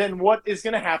money than what is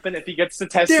going to happen if he gets to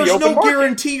test the open market. There's no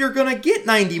guarantee you're going to get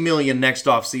 $90 million next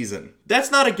offseason. That's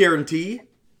not a guarantee.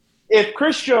 If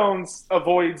Chris Jones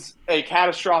avoids a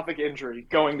catastrophic injury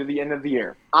going to the end of the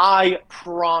year, I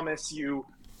promise you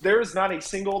there is not a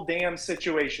single damn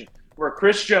situation where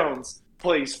Chris Jones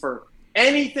plays for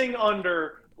anything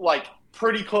under, like,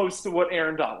 pretty close to what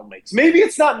Aaron Donald makes. Maybe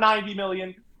it's not $90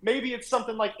 million. Maybe it's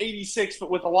something like 86, but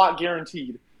with a lot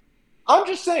guaranteed. I'm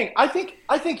just saying, I think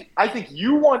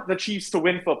you want the Chiefs to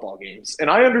win football games, and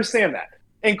I understand that.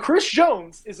 And Chris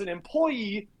Jones is an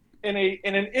employee in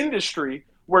an industry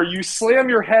where you slam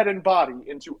your head and body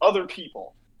into other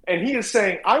people. And he is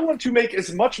saying, I want to make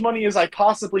as much money as I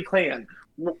possibly can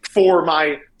for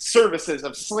my services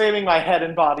of slamming my head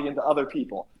and body into other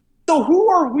people. So who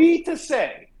are we to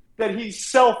say that he's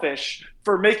selfish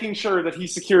for making sure that he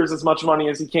secures as much money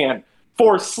as he can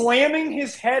for slamming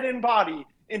his head and body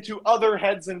into other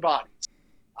heads and bodies?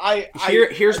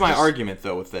 Here's my argument,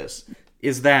 though, with this.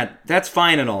 Is that's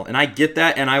fine and all, and I get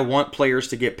that, and I want players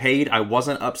to get paid. I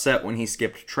wasn't upset when he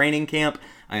skipped training camp.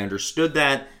 I understood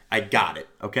that. I got it,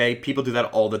 okay? People do that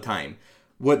all the time.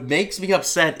 What makes me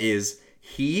upset is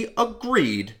he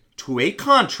agreed to a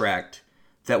contract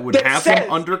that would have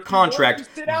him under contract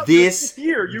this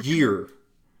year.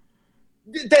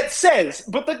 That says,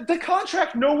 but the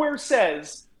contract nowhere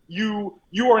says you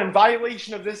are in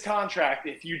violation of this contract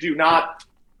if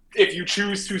you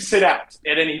choose to sit out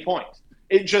at any point.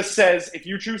 It just says if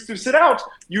you choose to sit out,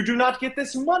 you do not get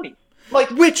this money.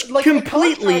 Which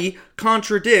completely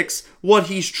contradicts what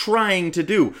he's trying to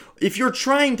do. If you're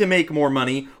trying to make more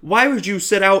money, why would you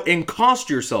sit out and cost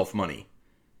yourself money?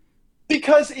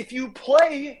 Because if you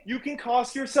play, you can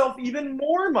cost yourself even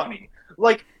more money.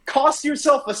 Like, cost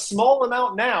yourself a small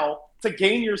amount now to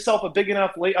gain yourself a big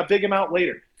amount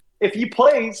later. If he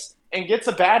plays and gets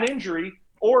a bad injury,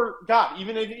 or God,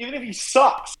 even if he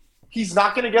sucks, he's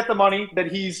not going to get the money that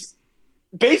he's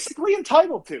basically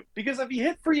entitled to. Because if he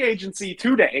hit free agency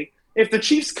today, if the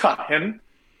Chiefs cut him,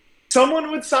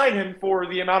 someone would sign him for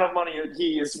the amount of money that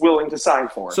he is willing to sign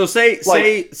for. So say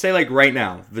right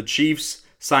now, the Chiefs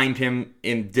signed him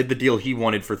and did the deal he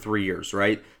wanted for 3 years,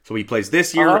 right? So he plays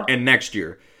this year and next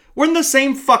year. We're in the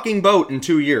same fucking boat in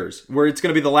 2 years, where it's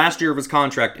going to be the last year of his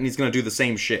contract, and he's going to do the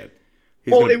same shit.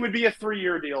 It would be a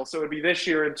 3-year deal, so it would be this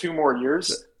year and 2 more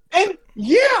years. And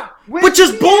yeah, which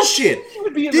is bullshit.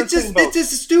 It's a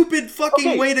stupid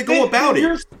fucking way to go about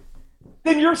it.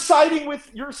 Then you're siding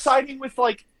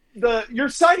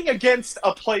against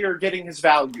a player getting his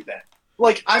value. Then,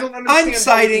 like, I don't understand. I'm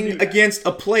siding against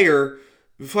a player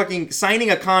fucking signing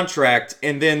a contract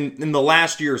and then in the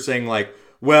last year saying like,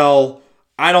 well,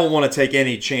 I don't want to take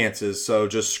any chances, so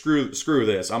just screw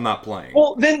this. I'm not playing.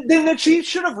 Well, then the Chiefs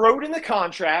should have wrote in the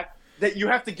contract that you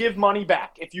have to give money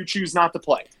back if you choose not to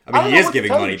play. I mean, he is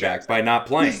giving money back by not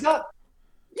playing. He's not.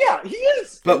 Yeah, he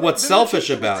is. But what's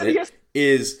selfish about it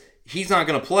is he's not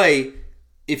going to play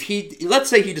if let's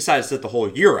say he decides to sit the whole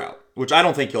year out, which I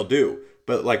don't think he'll do,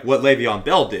 but like what Le'Veon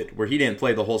Bell did, where he didn't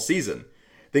play the whole season.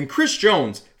 Then Chris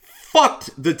Jones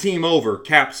fucked the team over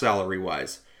cap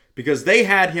salary-wise. Because they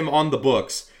had him on the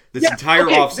books this entire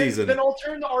offseason. Then I'll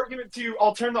turn the argument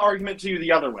to you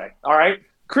the other way. All right?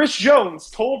 Chris Jones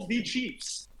told the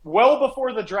Chiefs well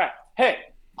before the draft, hey,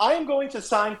 I am going to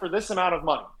sign for this amount of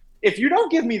money. If you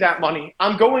don't give me that money,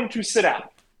 I'm going to sit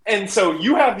out. And so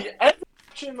you have the every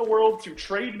option in the world to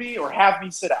trade me or have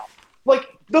me sit out. Like,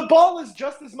 the ball is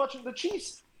just as much as the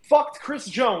Chiefs fucked Chris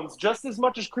Jones just as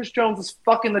much as Chris Jones is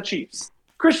fucking the Chiefs.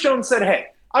 Chris Jones said, hey,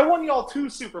 I won y'all 2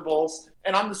 Super Bowls,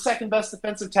 and I'm the second best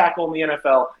defensive tackle in the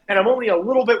NFL, and I'm only a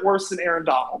little bit worse than Aaron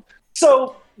Donald.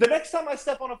 So the next time I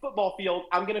step on a football field,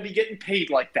 I'm going to be getting paid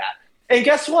like that. And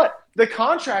guess what? The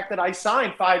contract that I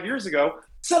signed 5 years ago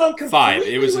said I'm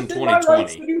completely within my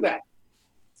rights to do that.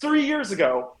 3 years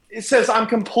ago, it says I'm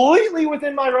completely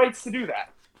within my rights to do that.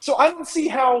 So I don't see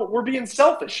how we're being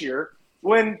selfish here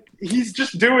when he's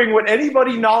just doing what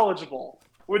anybody knowledgeable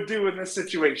would do in this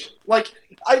situation. Like,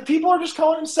 people are just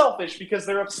calling him selfish because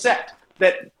they're upset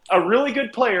that a really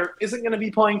good player isn't going to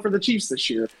be playing for the Chiefs this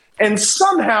year. And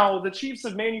somehow the Chiefs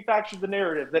have manufactured the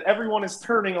narrative that everyone is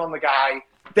turning on the guy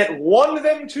that won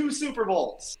them 2 Super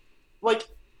Bowls. Like,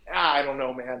 I don't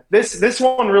know, man. This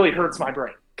one really hurts my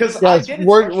brain. Because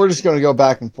we're just going to go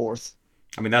back and forth.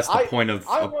 I mean, that's the point of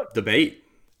debate.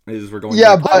 Is we're going.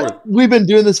 Yeah, but we've been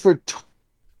doing this for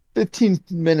 15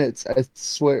 minutes. I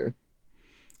swear.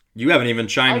 You haven't even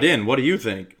chimed in. What do you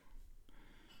think?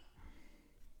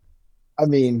 I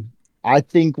mean, I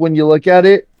think when you look at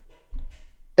it,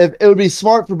 if it would be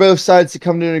smart for both sides to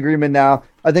come to an agreement now.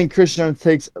 I think Chris Jones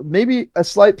takes maybe a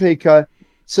slight pay cut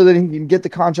so that he can get the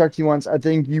contract he wants. I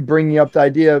think you bringing up the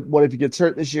idea of what if he gets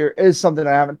hurt this year is something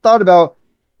I haven't thought about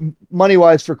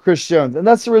money-wise for Chris Jones. And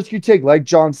that's the risk you take, like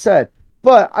John said.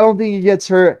 But I don't think he gets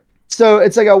hurt. So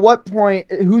it's like at what point,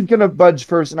 who's going to budge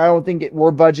first? And I don't think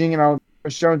we're budging, and I don't think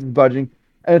Chris Jones is budging.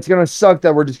 And it's going to suck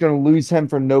that we're just going to lose him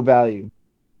for no value.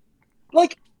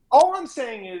 Like, all I'm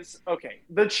saying is, okay,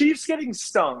 the Chiefs getting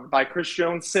stung by Chris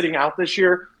Jones sitting out this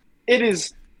year, it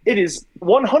is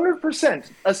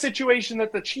 100% a situation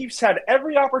that the Chiefs had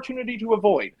every opportunity to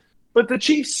avoid. But the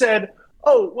Chiefs said,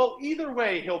 oh, well, either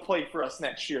way, he'll play for us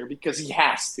next year because he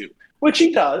has to, which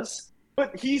he does.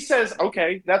 But he says,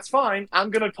 okay, that's fine. I'm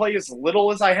going to play as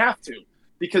little as I have to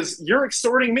because you're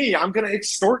extorting me. I'm going to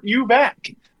extort you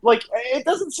back. Like, it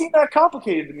doesn't seem that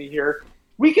complicated to me here.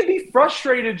 We can be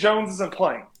frustrated Jones isn't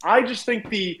playing. I just think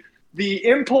the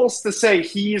impulse to say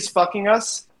he is fucking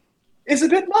us is a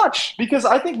bit much because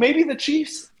I think maybe the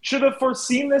Chiefs should have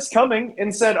foreseen this coming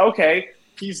and said, okay,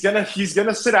 he's gonna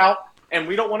sit out and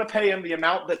we don't want to pay him the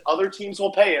amount that other teams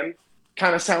will pay him.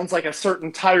 Kind of sounds like a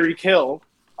certain Tyreek Hill.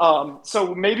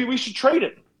 So maybe we should trade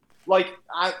it. Like,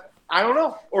 I don't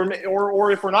know.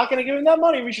 Or if we're not going to give him that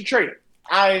money, we should trade it.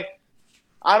 I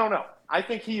don't know. I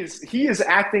think he is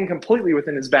acting completely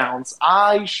within his bounds.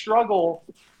 I struggle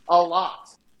a lot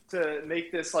to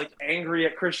make this like angry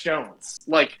at Chris Jones.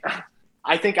 Like,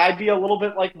 I think I'd be a little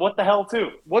bit like, what the hell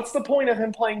too? What's the point of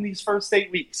him playing these first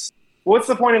 8 weeks? What's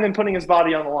the point of him putting his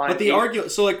body on the line?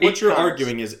 But what you're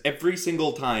arguing is every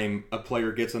single time a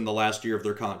player gets in the last year of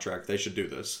their contract, they should do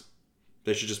this.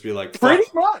 They should just be like, fuck.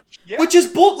 Pretty much. Yeah. Which is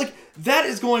bull. Like, that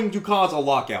is going to cause a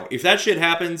lockout. If that shit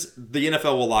happens, the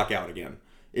NFL will lock out again.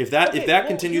 If that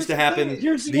continues to happen,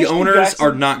 the owners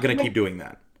are not going to keep doing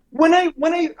that. But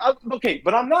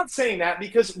I'm not saying that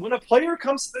because when a player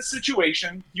comes to this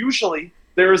situation, usually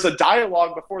there is a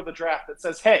dialogue before the draft that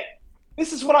says, hey,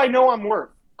 this is what I know I'm worth.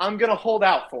 I'm going to hold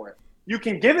out for it. You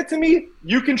can give it to me,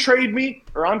 you can trade me,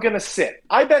 or I'm going to sit.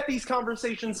 I bet these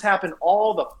conversations happen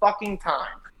all the fucking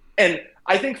time. And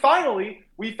I think finally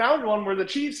we found one where the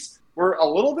Chiefs were a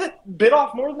little bit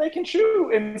off more than they can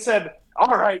chew and said,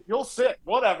 all right, you'll sit,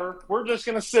 whatever. We're just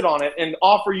going to sit on it and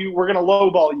we're going to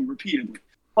lowball you repeatedly.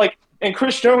 Like, and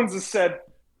Chris Jones has said,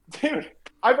 dude,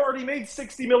 I've already made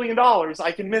 $60 million.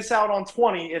 I can miss out on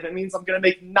 20 if it means I'm going to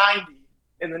make 90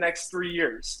 in the next 3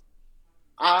 years.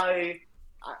 I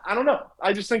don't know.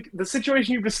 I just think the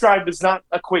situation you've described does not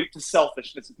equate to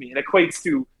selfishness with me. It equates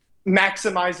to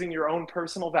maximizing your own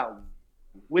personal value,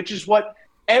 which is what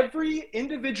every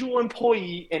individual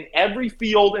employee in every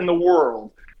field in the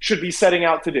world should be setting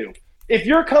out to do. If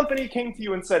your company came to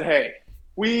you and said, hey,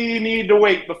 we need to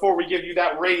wait before we give you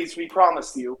that raise we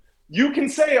promised you, you can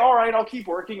say, all right, I'll keep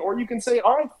working, or you can say,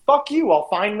 all right, fuck you, I'll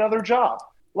find another job.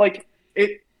 Like,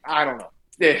 I don't know.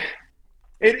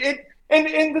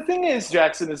 And the thing is,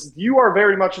 Jackson, is you are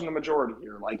very much in the majority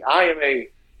here. Like, I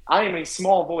am a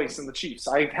small voice in the Chiefs.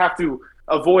 I have to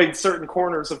avoid certain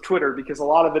corners of Twitter because a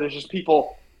lot of it is just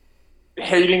people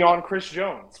hating on Chris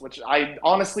Jones, which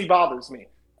honestly bothers me.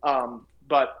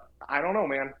 But I don't know,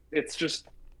 man. It's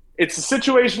a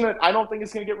situation that I don't think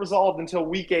is going to get resolved until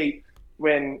week 8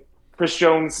 when Chris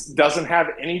Jones doesn't have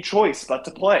any choice but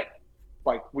to play.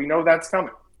 Like, we know that's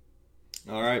coming.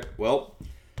 All right. Well,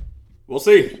 we'll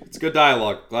see. It's good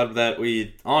dialogue. Glad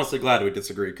we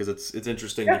disagree because it's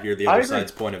interesting to hear the other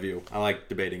side's point of view. I like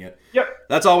debating it. Yep.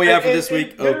 That's all we have for this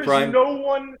week. There's no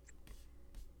one.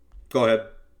 Go ahead.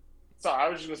 Sorry, I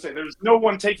was just going to say there's no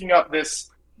one taking up this.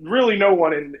 Really, no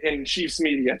one in Chiefs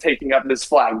media taking up this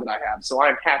flag that I have. So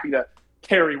I'm happy to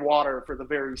carry water for the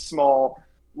very small.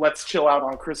 Let's chill out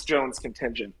on Chris Jones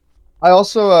contingent. I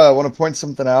also want to point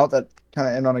something out that kind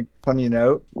of end on a funny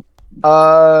note.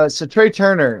 So Trey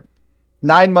Turner,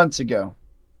 9 months ago,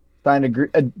 signed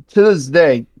to this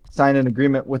day signed an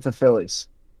agreement with the Phillies.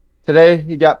 Today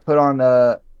he got put on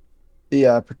the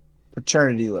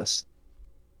paternity list.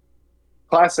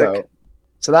 Classic.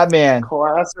 So that man,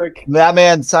 classic. That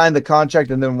man signed the contract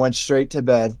and then went straight to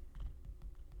bed.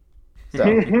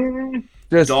 So.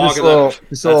 Just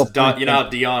dog. You know how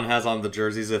Dion has on the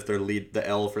jerseys if they're the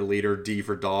L for leader, D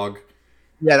for dog.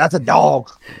 Yeah, that's a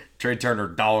dog. Trey Turner,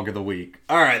 dog of the week.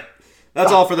 All right,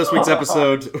 that's all for this week's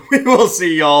episode. We will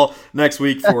see y'all next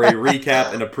week for a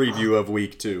recap and a preview of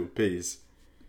week 2. Peace.